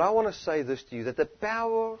 But I want to say this to you, that the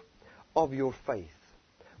power of your faith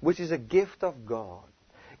which is a gift of God,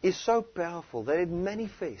 is so powerful that it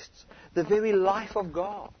manifests the very life of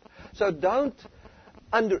God. So don't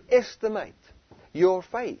underestimate your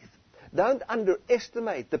faith. Don't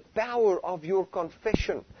underestimate the power of your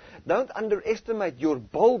confession. Don't underestimate your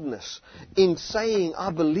boldness in saying,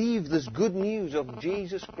 I believe this good news of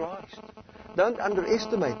Jesus Christ. Don't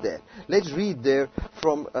underestimate that. Let's read there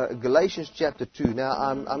from Galatians chapter 2. Now,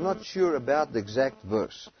 I'm not sure about the exact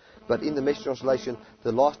verse, but in the Message translation,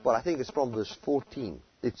 the last part, I think it's from verse 14.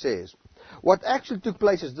 It says, what actually took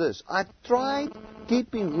place is this. I tried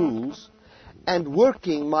keeping rules and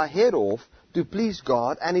working my head off to please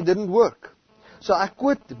God, and it didn't work. So I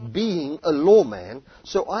quit being a lawman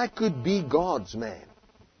so I could be God's man.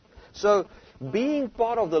 So being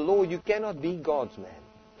part of the law, you cannot be God's man.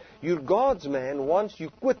 You're God's man once you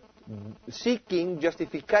quit seeking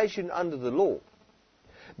justification under the law.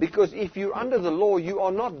 Because if you're under the law, you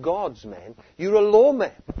are not God's man. You're a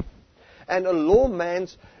lawman. And a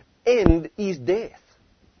lawman's end is death.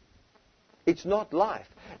 It's not life.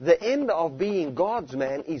 The end of being God's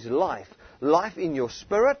man is life. Life in your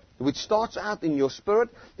spirit, which starts out in your spirit.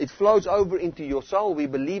 It flows over into your soul. We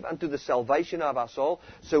believe unto the salvation of our soul.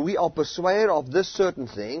 So we are persuaded of this certain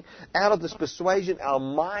thing. Out of this persuasion, our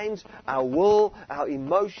minds, our will, our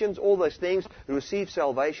emotions, all those things receive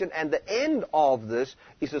salvation. And the end of this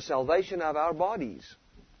is the salvation of our bodies.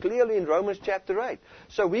 Clearly in Romans chapter 8.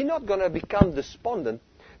 So we're not going to become despondent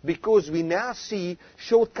because we now see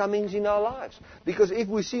shortcomings in our lives. Because if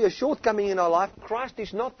we see a shortcoming in our life, Christ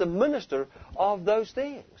is not the minister of those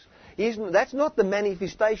things. That's not the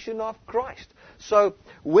manifestation of Christ. So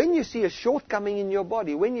when you see a shortcoming in your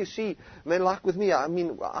body, when you see, man, like with me,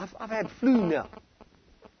 I've had flu now.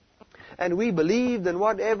 And we believed and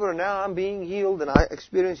whatever, and now I'm being healed and I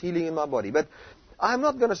experience healing in my body. But I'm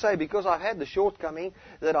not going to say because I had the shortcoming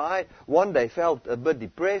that I one day felt a bit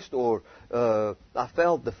depressed or I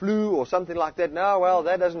felt the flu or something like that. No, well,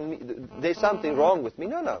 that doesn't mean there's something wrong with me.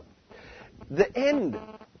 No. The end,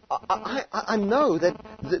 I know that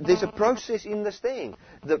there's a process in this thing.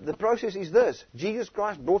 The process is this. Jesus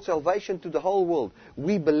Christ brought salvation to the whole world.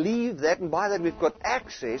 We believe that, and by that we've got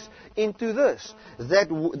access into this. That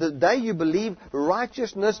the day you believe,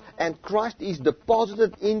 righteousness and Christ is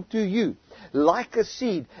deposited into you like a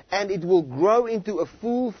seed, and it will grow into a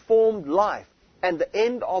full-formed life. And the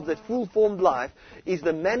end of that full-formed life is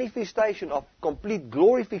the manifestation of complete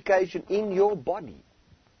glorification in your body.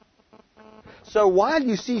 So while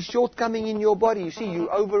you see shortcoming in your body, you see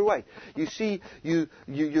you're overweight, you see you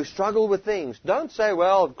struggle with things, don't say,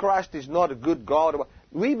 well, Christ is not a good God.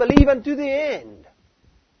 We believe unto the end.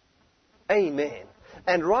 Amen.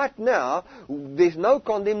 And right now, there's no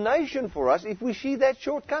condemnation for us if we see that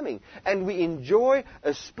shortcoming. And we enjoy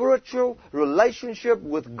a spiritual relationship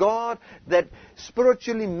with God that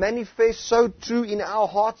spiritually manifests so true in our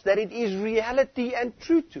hearts that it is reality and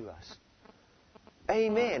true to us.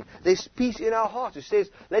 Amen. There's peace in our hearts. It says,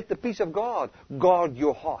 let the peace of God guard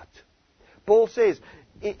your heart. Paul says,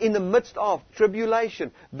 in the midst of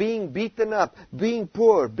tribulation, being beaten up, being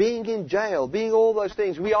poor, being in jail, being all those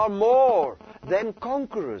things, we are more than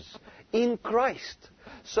conquerors in Christ.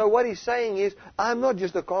 So what he's saying is, I'm not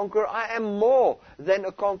just a conqueror, I am more than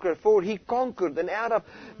a conqueror. For he conquered, and out of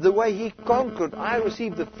the way he conquered, I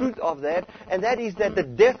received the fruit of that, and that is that the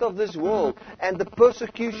death of this world and the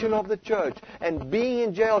persecution of the church and being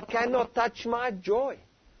in jail cannot touch my joy.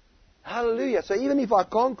 Hallelujah. So even if I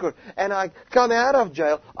conquer and I come out of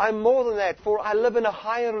jail, I'm more than that, for I live in a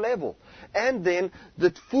higher level. And then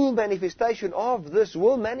the full manifestation of this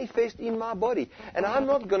will manifest in my body. And I'm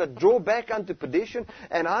not going to draw back unto perdition,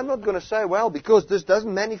 and I'm not going to say, well, because this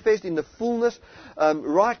doesn't manifest in the fullness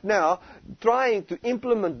right now, trying to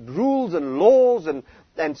implement rules and laws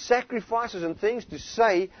and sacrifices and things to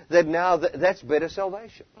say that now that's better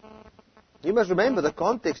salvation. You must remember the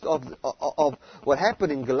context of what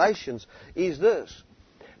happened in Galatians is this.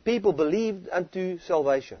 People believed unto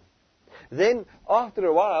salvation. Then, after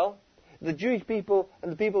a while, the Jewish people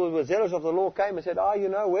and the people who were zealous of the law came and said,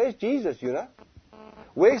 where's Jesus,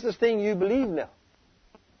 Where's this thing you believe now?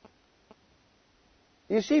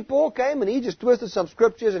 You see, Paul came and he just twisted some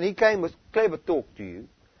scriptures and he came with clever talk to you.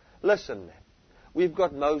 Listen, man. We've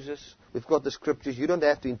got Moses. We've got the scriptures. You don't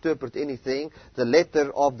have to interpret anything. The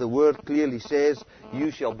letter of the word clearly says,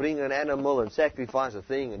 you shall bring an animal and sacrifice a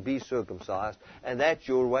thing and be circumcised. And that's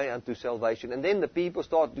your way unto salvation. And then the people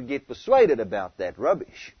start to get persuaded about that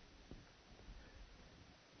rubbish.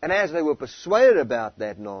 And as they were persuaded about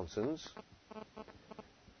that nonsense,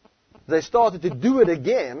 they started to do it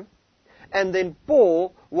again. And then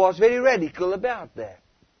Paul was very radical about that.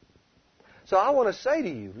 So I want to say to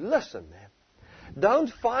you, listen, man.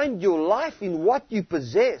 Don't find your life in what you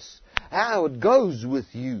possess, how it goes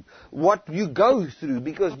with you, what you go through,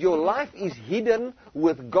 because your life is hidden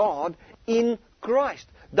with God in Christ.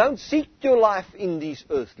 Don't seek your life in these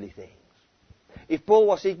earthly things. If Paul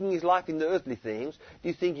was seeking his life in the earthly things, do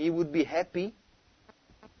you think he would be happy?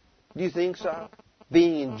 Do you think so?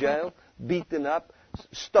 Being in jail, beaten up,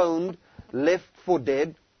 stoned, left for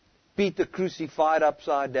dead, Peter crucified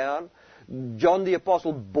upside down, John the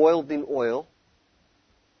Apostle boiled in oil.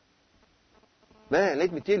 Man,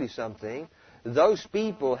 let me tell you something. Those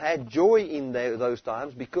people had joy in those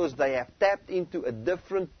times because they have tapped into a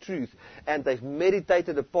different truth and they've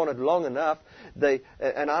meditated upon it long enough.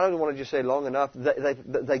 And I don't want to just say long enough.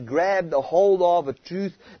 They grabbed a hold of a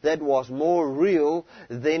truth that was more real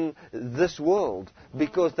than this world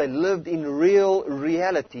because they lived in real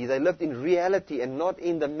reality. They lived in reality and not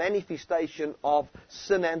in the manifestation of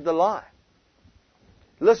sin and the lie.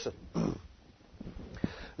 Listen,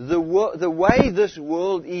 the way this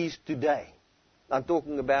world is today, I'm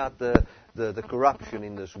talking about the corruption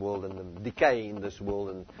in this world and the decay in this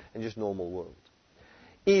world and just normal world,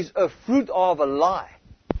 is a fruit of a lie.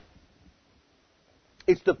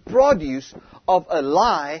 It's the produce of a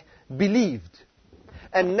lie believed.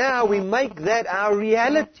 And now we make that our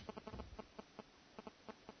reality.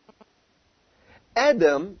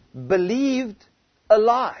 Adam believed a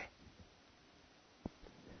lie.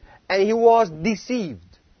 And he was deceived.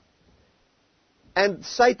 And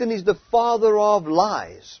Satan is the father of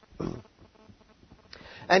lies.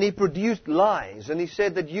 And he produced lies. And he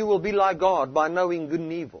said that you will be like God by knowing good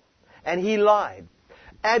and evil. And he lied.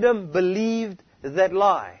 Adam believed that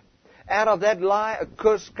lie. Out of that lie, a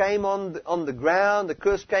curse came on the ground. A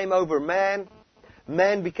curse came over man.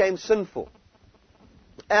 Man became sinful.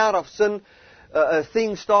 Out of sin,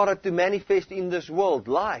 things started to manifest in this world.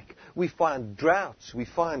 Like we find droughts, we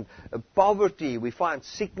find poverty, we find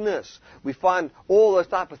sickness, we find all those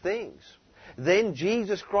type of things. Then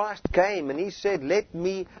Jesus Christ came and He said, let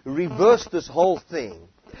me reverse this whole thing.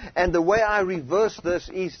 And the way I reverse this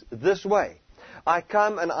is this way. I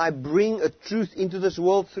come and I bring a truth into this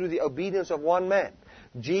world through the obedience of one man,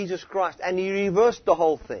 Jesus Christ. And He reversed the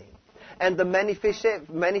whole thing. And the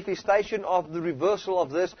manifestation of the reversal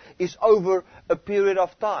of this is over a period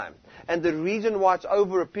of time. And the reason why it's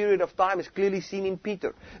over a period of time is clearly seen in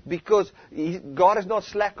Peter. Because God is not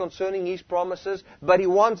slack concerning His promises, but He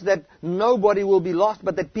wants that nobody will be lost,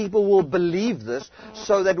 but that people will believe this,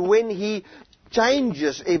 so that when He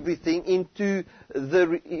changes everything into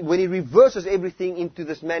when He reverses everything into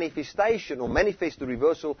this manifestation, or manifests the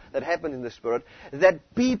reversal that happened in the Spirit,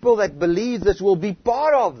 that people that believe this will be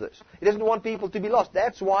part of this. He doesn't want people to be lost.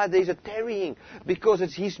 That's why there's a tarrying, because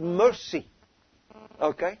it's His mercy.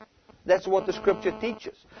 Okay? That's what the Scripture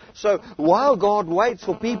teaches. So, while God waits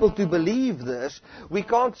for people to believe this, we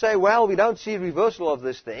can't say, well, we don't see a reversal of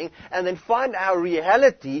this thing, and then find our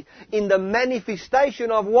reality in the manifestation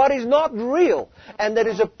of what is not real, and that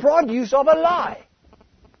is a produce of a lie.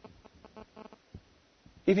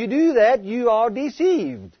 If you do that, you are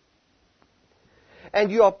deceived.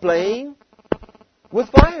 And you are playing with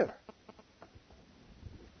fire.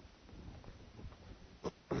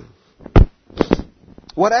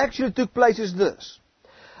 What actually took place is this.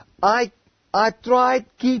 I tried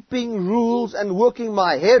keeping rules and working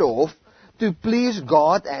my head off to please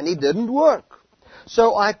God, and it didn't work.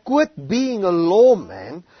 So I quit being a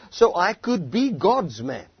lawman so I could be God's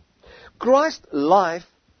man. Christ's life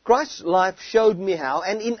showed me how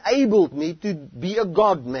and enabled me to be a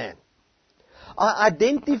God man. I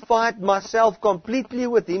identified myself completely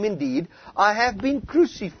with Him. Indeed, I have been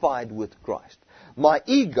crucified with Christ. My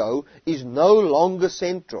ego is no longer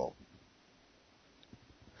central.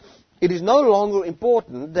 It is no longer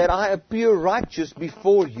important that I appear righteous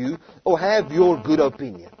before you or have your good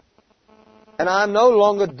opinion. And I am no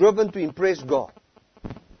longer driven to impress God.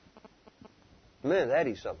 Man, that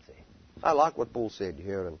is something. I like what Paul said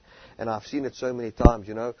here, and I've seen it so many times.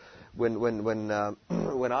 You know, when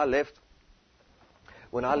I left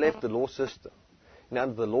the law system.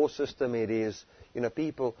 Under the law system, it is,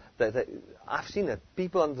 people that I've seen it.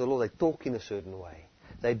 People under the law, they talk in a certain way,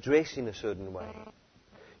 they dress in a certain way.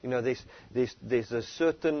 There's a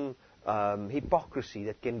certain hypocrisy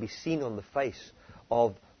that can be seen on the face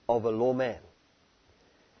of a lawman.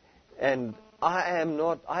 And I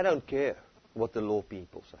don't care what the law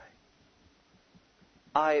people say.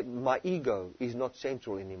 My ego is not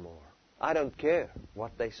central anymore. I don't care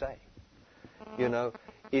what they say.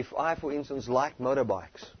 If I, for instance, like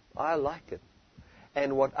motorbikes, I like it.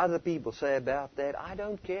 And what other people say about that, I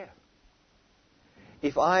don't care.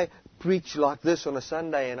 If I preach like this on a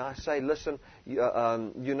Sunday and I say, listen,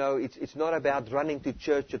 it's not about running to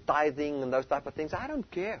church or tithing and those type of things. I don't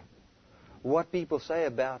care what people say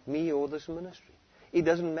about me or this ministry. It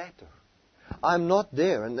doesn't matter. I'm not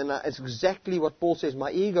there. And it's exactly what Paul says.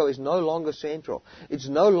 My ego is no longer central. It's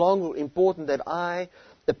no longer important that I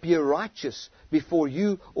appear righteous before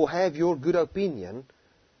you or have your good opinion.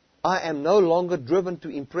 I am no longer driven to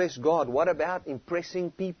impress God. What about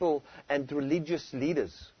impressing people and religious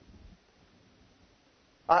leaders?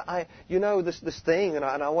 This thing, and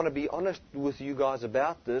I want to be honest with you guys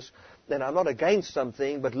about this, and I'm not against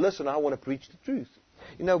something, but listen, I want to preach the truth.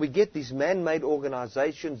 We get these man-made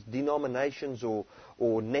organizations, denominations,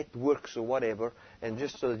 or networks or whatever, and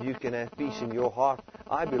just so that you can have peace in your heart,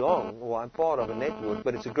 I'm part of a network,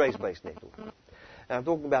 but it's a grace-based network. And I'm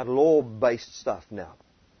talking about law-based stuff now.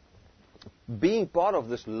 Being part of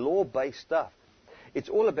this law-based stuff, it's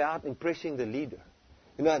all about impressing the leader.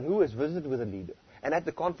 And who has visited with a leader? And at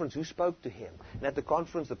the conference, who spoke to him? And at the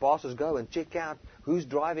conference, the pastors go and check out who's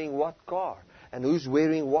driving what car and who's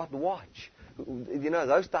wearing what watch.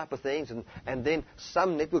 Those type of things. And then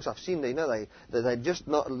some networks I've seen, they're just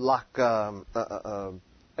not like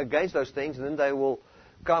against those things. And then they will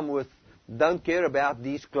come with, don't care about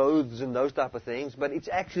these clothes and those type of things. But it's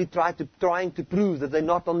actually trying to prove that they're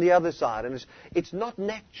not on the other side. And it's not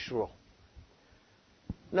natural.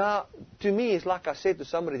 Now, to me, it's like I said to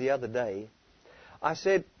somebody the other day. I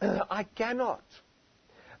said, I cannot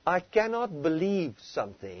believe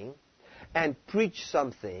something and preach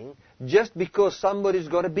something just because somebody's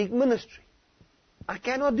got a big ministry. I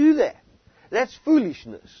cannot do that. That's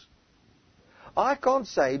foolishness. I can't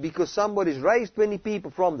say because somebody's raised 20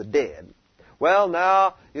 people from the dead, well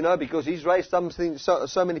now, because he's raised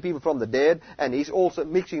so many people from the dead and he's also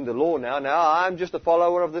mixing the law now I'm just a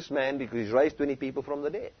follower of this man because he's raised 20 people from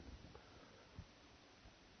the dead.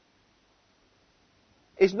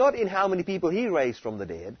 It's not in how many people he raised from the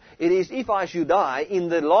dead. It is, if I should die, in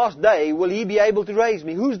the last day, will he be able to raise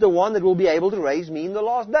me? Who's the one that will be able to raise me in the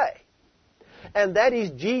last day? And that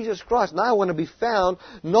is Jesus Christ. Now I want to be found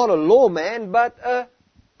not a lawman, but a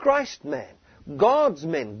Christ man. God's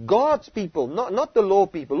men, God's people, not the law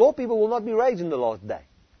people. Law people will not be raised in the last day.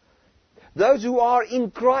 Those who are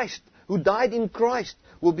in Christ, who died in Christ,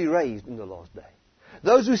 will be raised in the last day.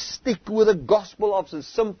 Those who stick with the gospel of the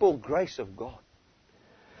simple grace of God.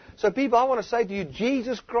 So people, I want to say to you,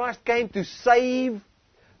 Jesus Christ came to save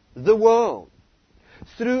the world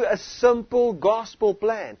through a simple gospel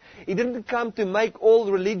plan. He didn't come to make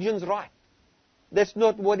all religions right. That's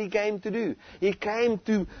not what He came to do. He came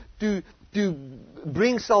to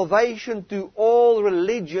bring salvation to all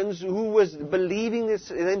religions who was believing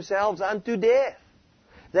themselves unto death.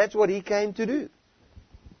 That's what He came to do.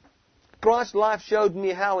 Christ's life showed me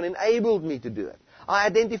how and enabled me to do it. I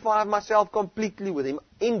identify myself completely with Him.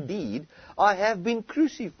 Indeed, I have been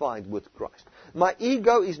crucified with Christ. My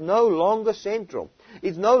ego is no longer central.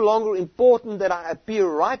 It's no longer important that I appear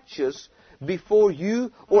righteous before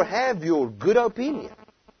you or have your good opinion.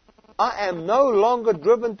 I am no longer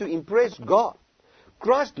driven to impress God.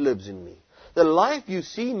 Christ lives in me. The life you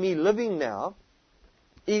see me living now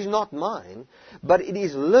is not mine, but it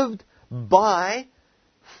is lived by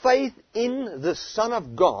faith in the Son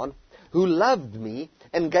of God who loved me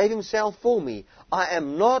and gave Himself for me. I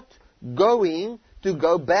am not going to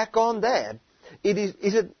go back on that. Is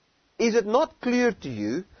it not clear to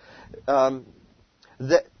you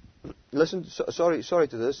that? Listen, sorry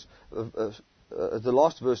to this. The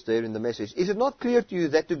last verse there in the message. Is it not clear to you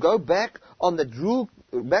that to go back to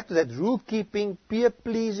that rule-keeping,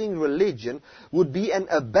 peer-pleasing religion would be an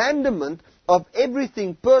abandonment of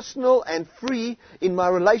everything personal and free in my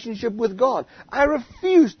relationship with God? I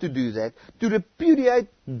refuse to do that, to repudiate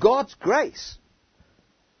God's grace.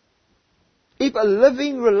 If a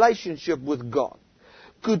living relationship with God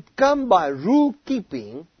could come by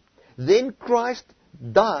rule-keeping, then Christ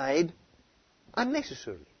died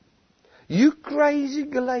unnecessarily. You crazy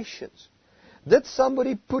Galatians. Did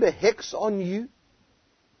somebody put a hex on you?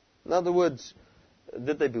 In other words,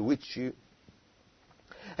 did they bewitch you?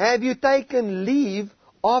 Have you taken leave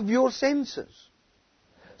of your senses?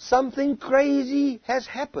 Something crazy has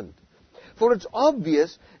happened. For it's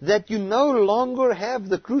obvious that you no longer have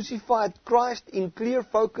the crucified Christ in clear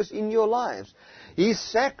focus in your lives. His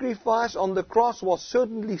sacrifice on the cross was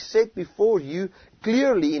certainly set before you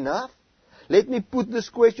clearly enough. Let me put this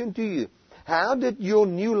question to you. How did your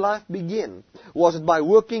new life begin? Was it by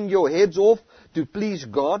working your heads off to please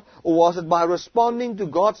God, or was it by responding to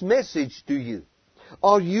God's message to you?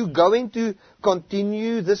 Are you going to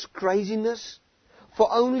continue this craziness?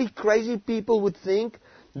 For only crazy people would think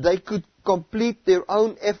they could complete their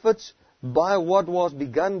own efforts by what was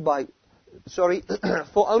begun by...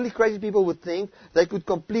 for only crazy people would think they could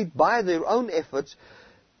complete by their own efforts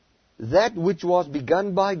that which was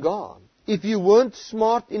begun by God. If you weren't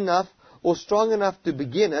smart enough or strong enough to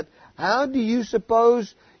begin it, how do you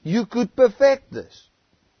suppose you could perfect this?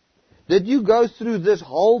 Did you go through this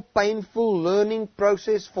whole painful learning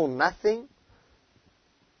process for nothing?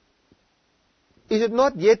 Is it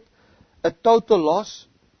not yet a total loss?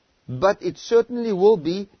 But it certainly will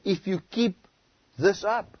be if you keep this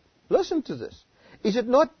up. Listen to this. Is it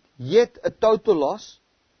not yet a total loss?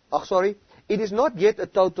 It is not yet a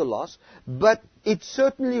total loss, but it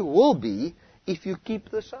certainly will be if you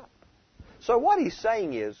keep this up. So what he's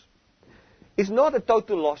saying is, it's not a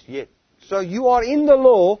total loss yet. So you are in the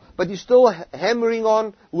law, but you're still hammering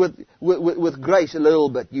on with grace a little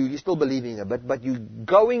bit. You're still believing it, but you're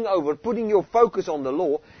going over, putting your focus on the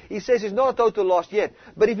law. He says it's not a total loss yet.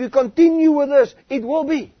 But if you continue with this, it will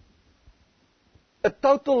be a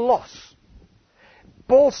total loss.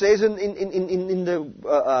 Paul says in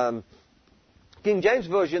the King James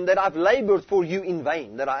Version that I've labored for you in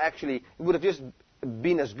vain, that it would have just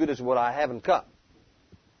been as good as what I haven't got.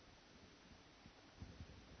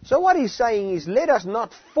 So what he's saying is, let us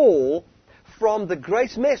not fall from the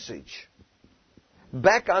grace message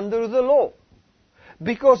back under the law.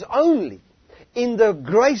 Because only in the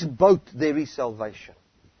grace boat there is salvation.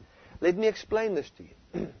 Let me explain this to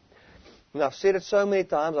you. Now, I've said it so many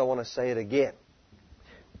times, I want to say it again.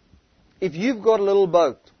 If you've got a little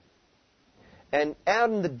boat, and out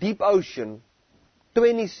in the deep ocean,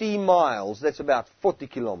 20 sea miles, that's about 40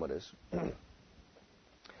 kilometers,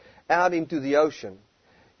 out into the ocean,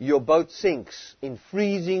 your boat sinks in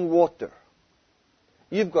freezing water.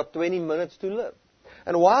 You've got 20 minutes to live.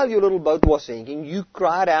 And while your little boat was sinking, you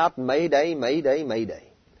cried out, Mayday, Mayday,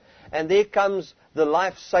 Mayday. And there comes the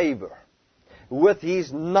lifesaver with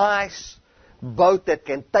his nice boat that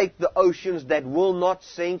can take the oceans, that will not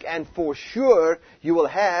sink, and for sure you will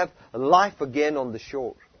have life again on the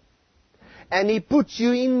shore. And he puts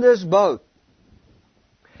you in this boat.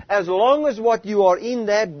 As long as what you are in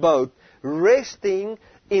that boat, resting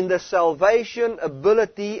in the salvation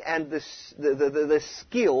ability and the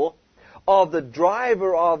skill of the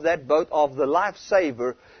driver of that boat, of the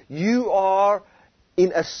lifesaver, you are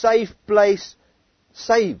in a safe place,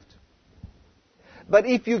 saved. But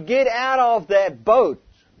if you get out of that boat,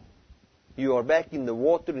 you are back in the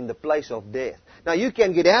water, in the place of death. Now you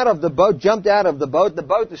can get out of the boat, jumped out of the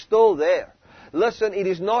boat is still there. Listen, it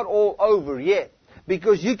is not all over yet,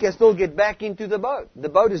 because you can still get back into the boat. The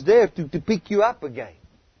boat is there to pick you up again.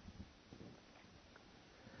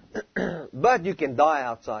 But you can die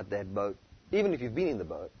outside that boat, even if you've been in the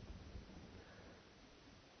boat.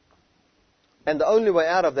 And the only way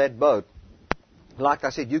out of that boat, like I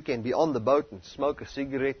said, you can be on the boat and smoke a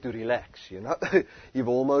cigarette to relax, you know. You've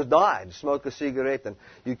almost died. Smoke a cigarette and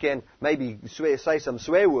you can maybe say some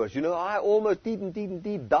swear words. You know, I almost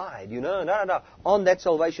didn't died, you know. No. On that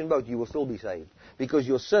salvation boat, you will still be saved. Because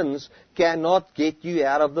your sins cannot get you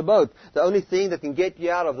out of the boat. The only thing that can get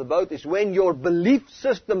you out of the boat is when your belief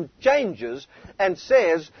system changes and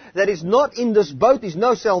says that it's not in this boat is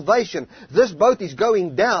no salvation. This boat is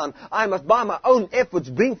going down. I must by my own efforts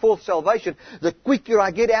bring forth salvation. The quicker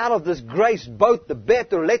I get out of this grace boat, the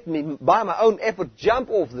better. Let me by my own effort jump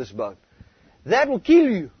off this boat. That will kill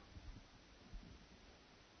you.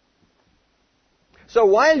 So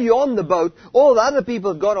while you're on the boat, all the other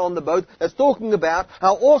people got on the boat that's talking about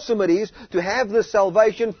how awesome it is to have this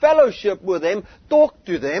salvation, fellowship with them, talk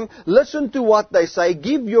to them, listen to what they say,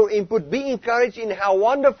 give your input, be encouraged in how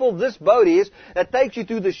wonderful this boat is that takes you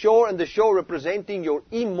to the shore, and the shore representing your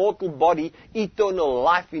immortal body, eternal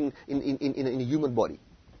life in a human body.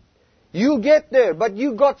 You'll get there, but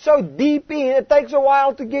you got so deep in, it takes a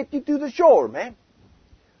while to get you to the shore, man.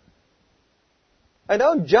 And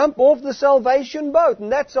don't jump off the salvation boat.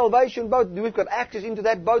 And that salvation boat, we've got access into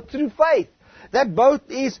that boat through faith. That boat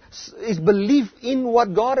is belief in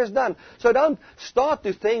what God has done. So don't start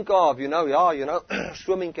to think of,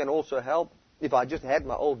 swimming can also help. If I just had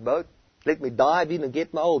my old boat, let me dive in and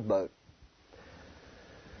get my old boat.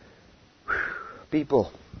 People,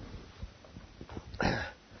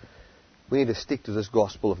 we need to stick to this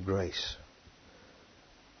gospel of grace.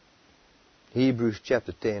 Hebrews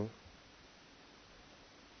chapter 10.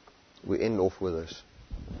 We end off with this.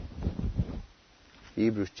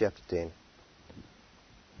 Hebrews chapter 10.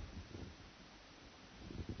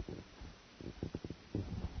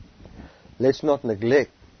 Let's not neglect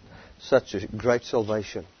such a great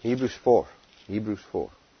salvation. Hebrews 4. Hebrews 4.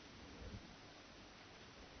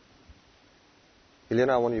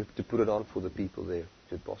 Elena, I want you to put it on for the people there.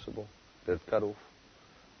 Is it possible? Did it cut off?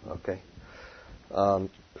 Okay.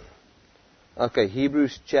 Okay,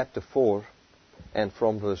 Hebrews chapter 4 and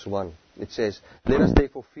from verse 1. It says, "Let us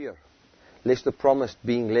therefore fear, lest the promise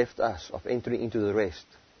being left us of entering into the rest,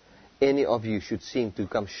 any of you should seem to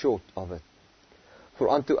come short of it. For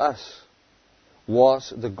unto us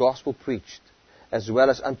was the gospel preached, as well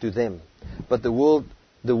as unto them. But the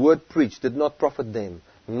word preached did not profit them,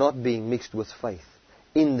 not being mixed with faith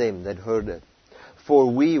in them that heard it.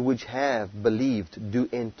 For we which have believed do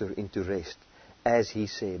enter into rest, as he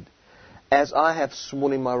said, As I have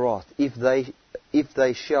sworn in my wrath, if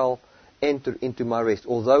they shall enter into my rest,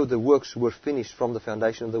 although the works were finished from the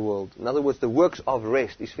foundation of the world." In other words, the works of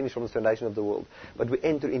rest is finished from the foundation of the world. But we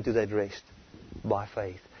enter into that rest by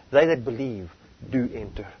faith. They that believe do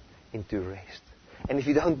enter into rest. And if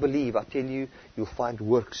you don't believe, I tell you, you'll find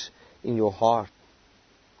works in your heart.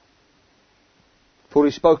 "For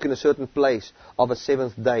he spoke in a certain place of a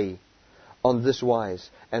seventh day on this wise,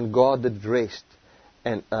 and God did rest,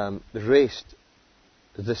 and rest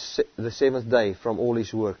the seventh day from all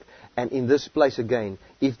his work. And in this place again,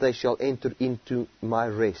 if they shall enter into my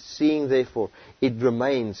rest. Seeing therefore it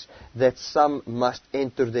remains that some must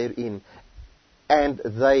enter therein, and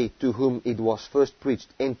they to whom it was first preached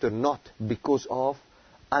enter not because of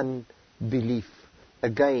unbelief."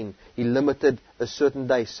 Again, he limited a certain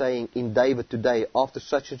day, saying in David, "Today, after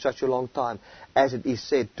such and such a long time, as it is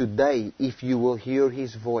said, today, if you will hear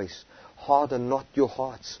his voice, harden not your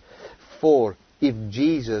hearts. For if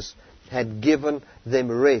Jesus had given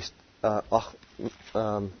them rest,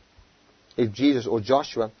 if Jesus or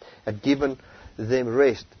Joshua had given them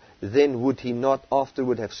rest, then would he not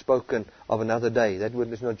afterward have spoken of another day?" That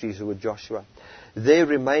word is not Jesus, with Joshua. "There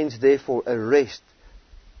remains therefore a rest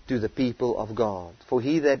to the people of God. For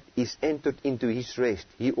he that is entered into his rest,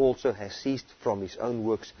 he also has ceased from his own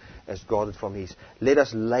works, as God from his. Let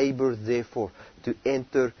us labor therefore to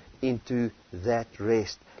enter into that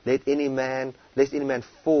rest. Lest any man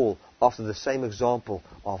fall after the same example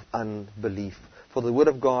of unbelief. For the word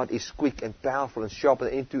of God is quick and powerful and sharper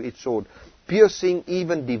than any two-edged sword, piercing,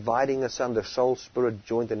 even dividing asunder soul, spirit,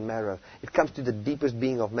 joint, and marrow." It comes to the deepest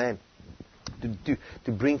being of man, to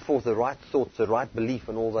bring forth the right thoughts, the right belief,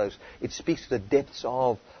 and all those. It speaks to the depths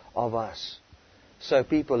of us. So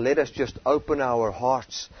people, let us just open our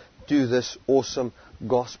hearts to this awesome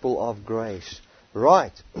gospel of grace.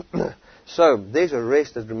 Right. So there's a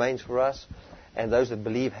rest that remains for us, and those that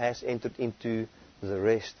believe has entered into the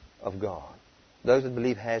rest of God. Those that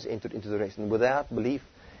believe has entered into the rest. And without belief,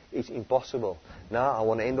 it's impossible. Now, I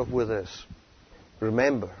want to end off with this.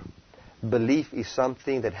 Remember, belief is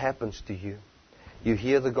something that happens to you. You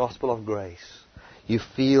hear the gospel of grace. You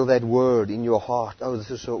feel that word in your heart. Oh,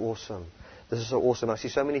 this is so awesome. This is so awesome. I see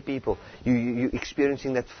so many people, you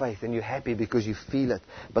experiencing that faith, and you're happy because you feel it.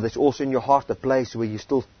 But there's also in your heart a place where you're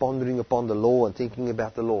still pondering upon the law and thinking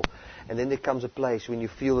about the law. And then there comes a place when you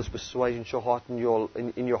feel this persuasion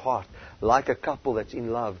in your heart, like a couple that's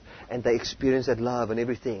in love, and they experience that love and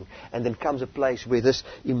everything. And then comes a place where this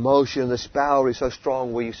emotion, this power is so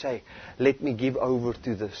strong, where you say, "Let me give over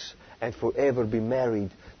to this and forever be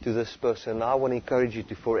married to this person." I want to encourage you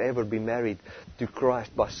to forever be married to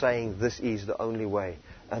Christ by saying, "This is the only way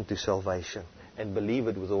unto salvation," and believe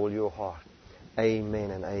it with all your heart. Amen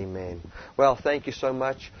and amen. Well, thank you so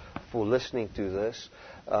much for listening to this.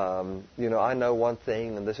 I know one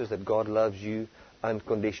thing, and this is that God loves you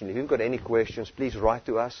unconditionally. If you've got any questions, please write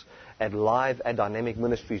to us at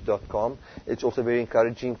live@dynamicministries.com. It's also very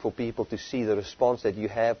encouraging for people to see the response that you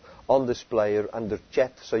have on this player under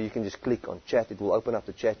chat. So you can just click on chat. It will open up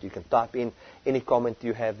the chat. You can type in any comment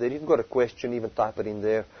you have there. If you've got a question, even type it in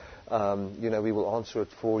there. We will answer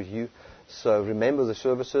it for you. So remember the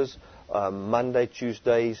services, Monday,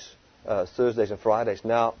 Tuesdays, Thursdays and Fridays.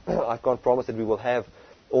 Now, I can't promise that we will have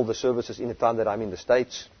all the services in the time that I'm in the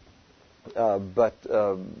States. But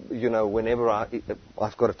whenever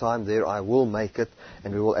I've got a time there, I will make it,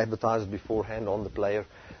 and we will advertise it beforehand on the player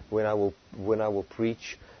when I will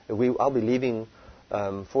preach. I'll be leaving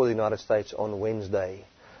for the United States on Wednesday.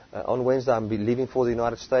 On Wednesday, I'll be leaving for the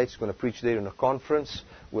United States. Going to preach there in a conference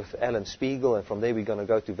with Alan Spiegel, and from there we're going to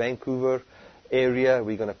go to Vancouver area.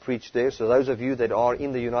 We're going to preach there. So those of you that are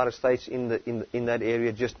in the United States in that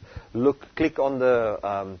area, just click on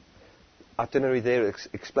the itinerary there. It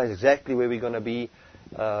explains exactly where we're going to be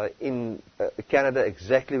in Canada,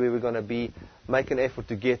 exactly where we're going to be. Make an effort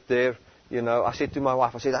to get there. I said to my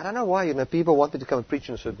wife, I don't know why, people want me to come and preach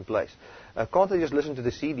in a certain place. Can't they just listen to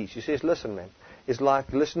the CD? She says, listen, man, it's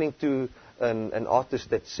like listening to an artist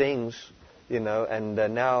that sings, and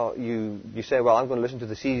now you say, well, I'm going to listen to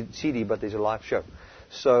the CD, but there's a live show.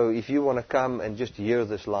 So if you want to come and just hear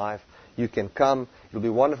this live, you can come. It'll be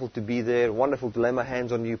wonderful to be there, wonderful to lay my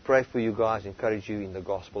hands on you, pray for you guys, encourage you in the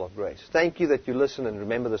gospel of grace. Thank you that you listen, and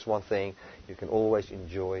remember this one thing: you can always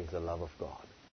enjoy the love of God.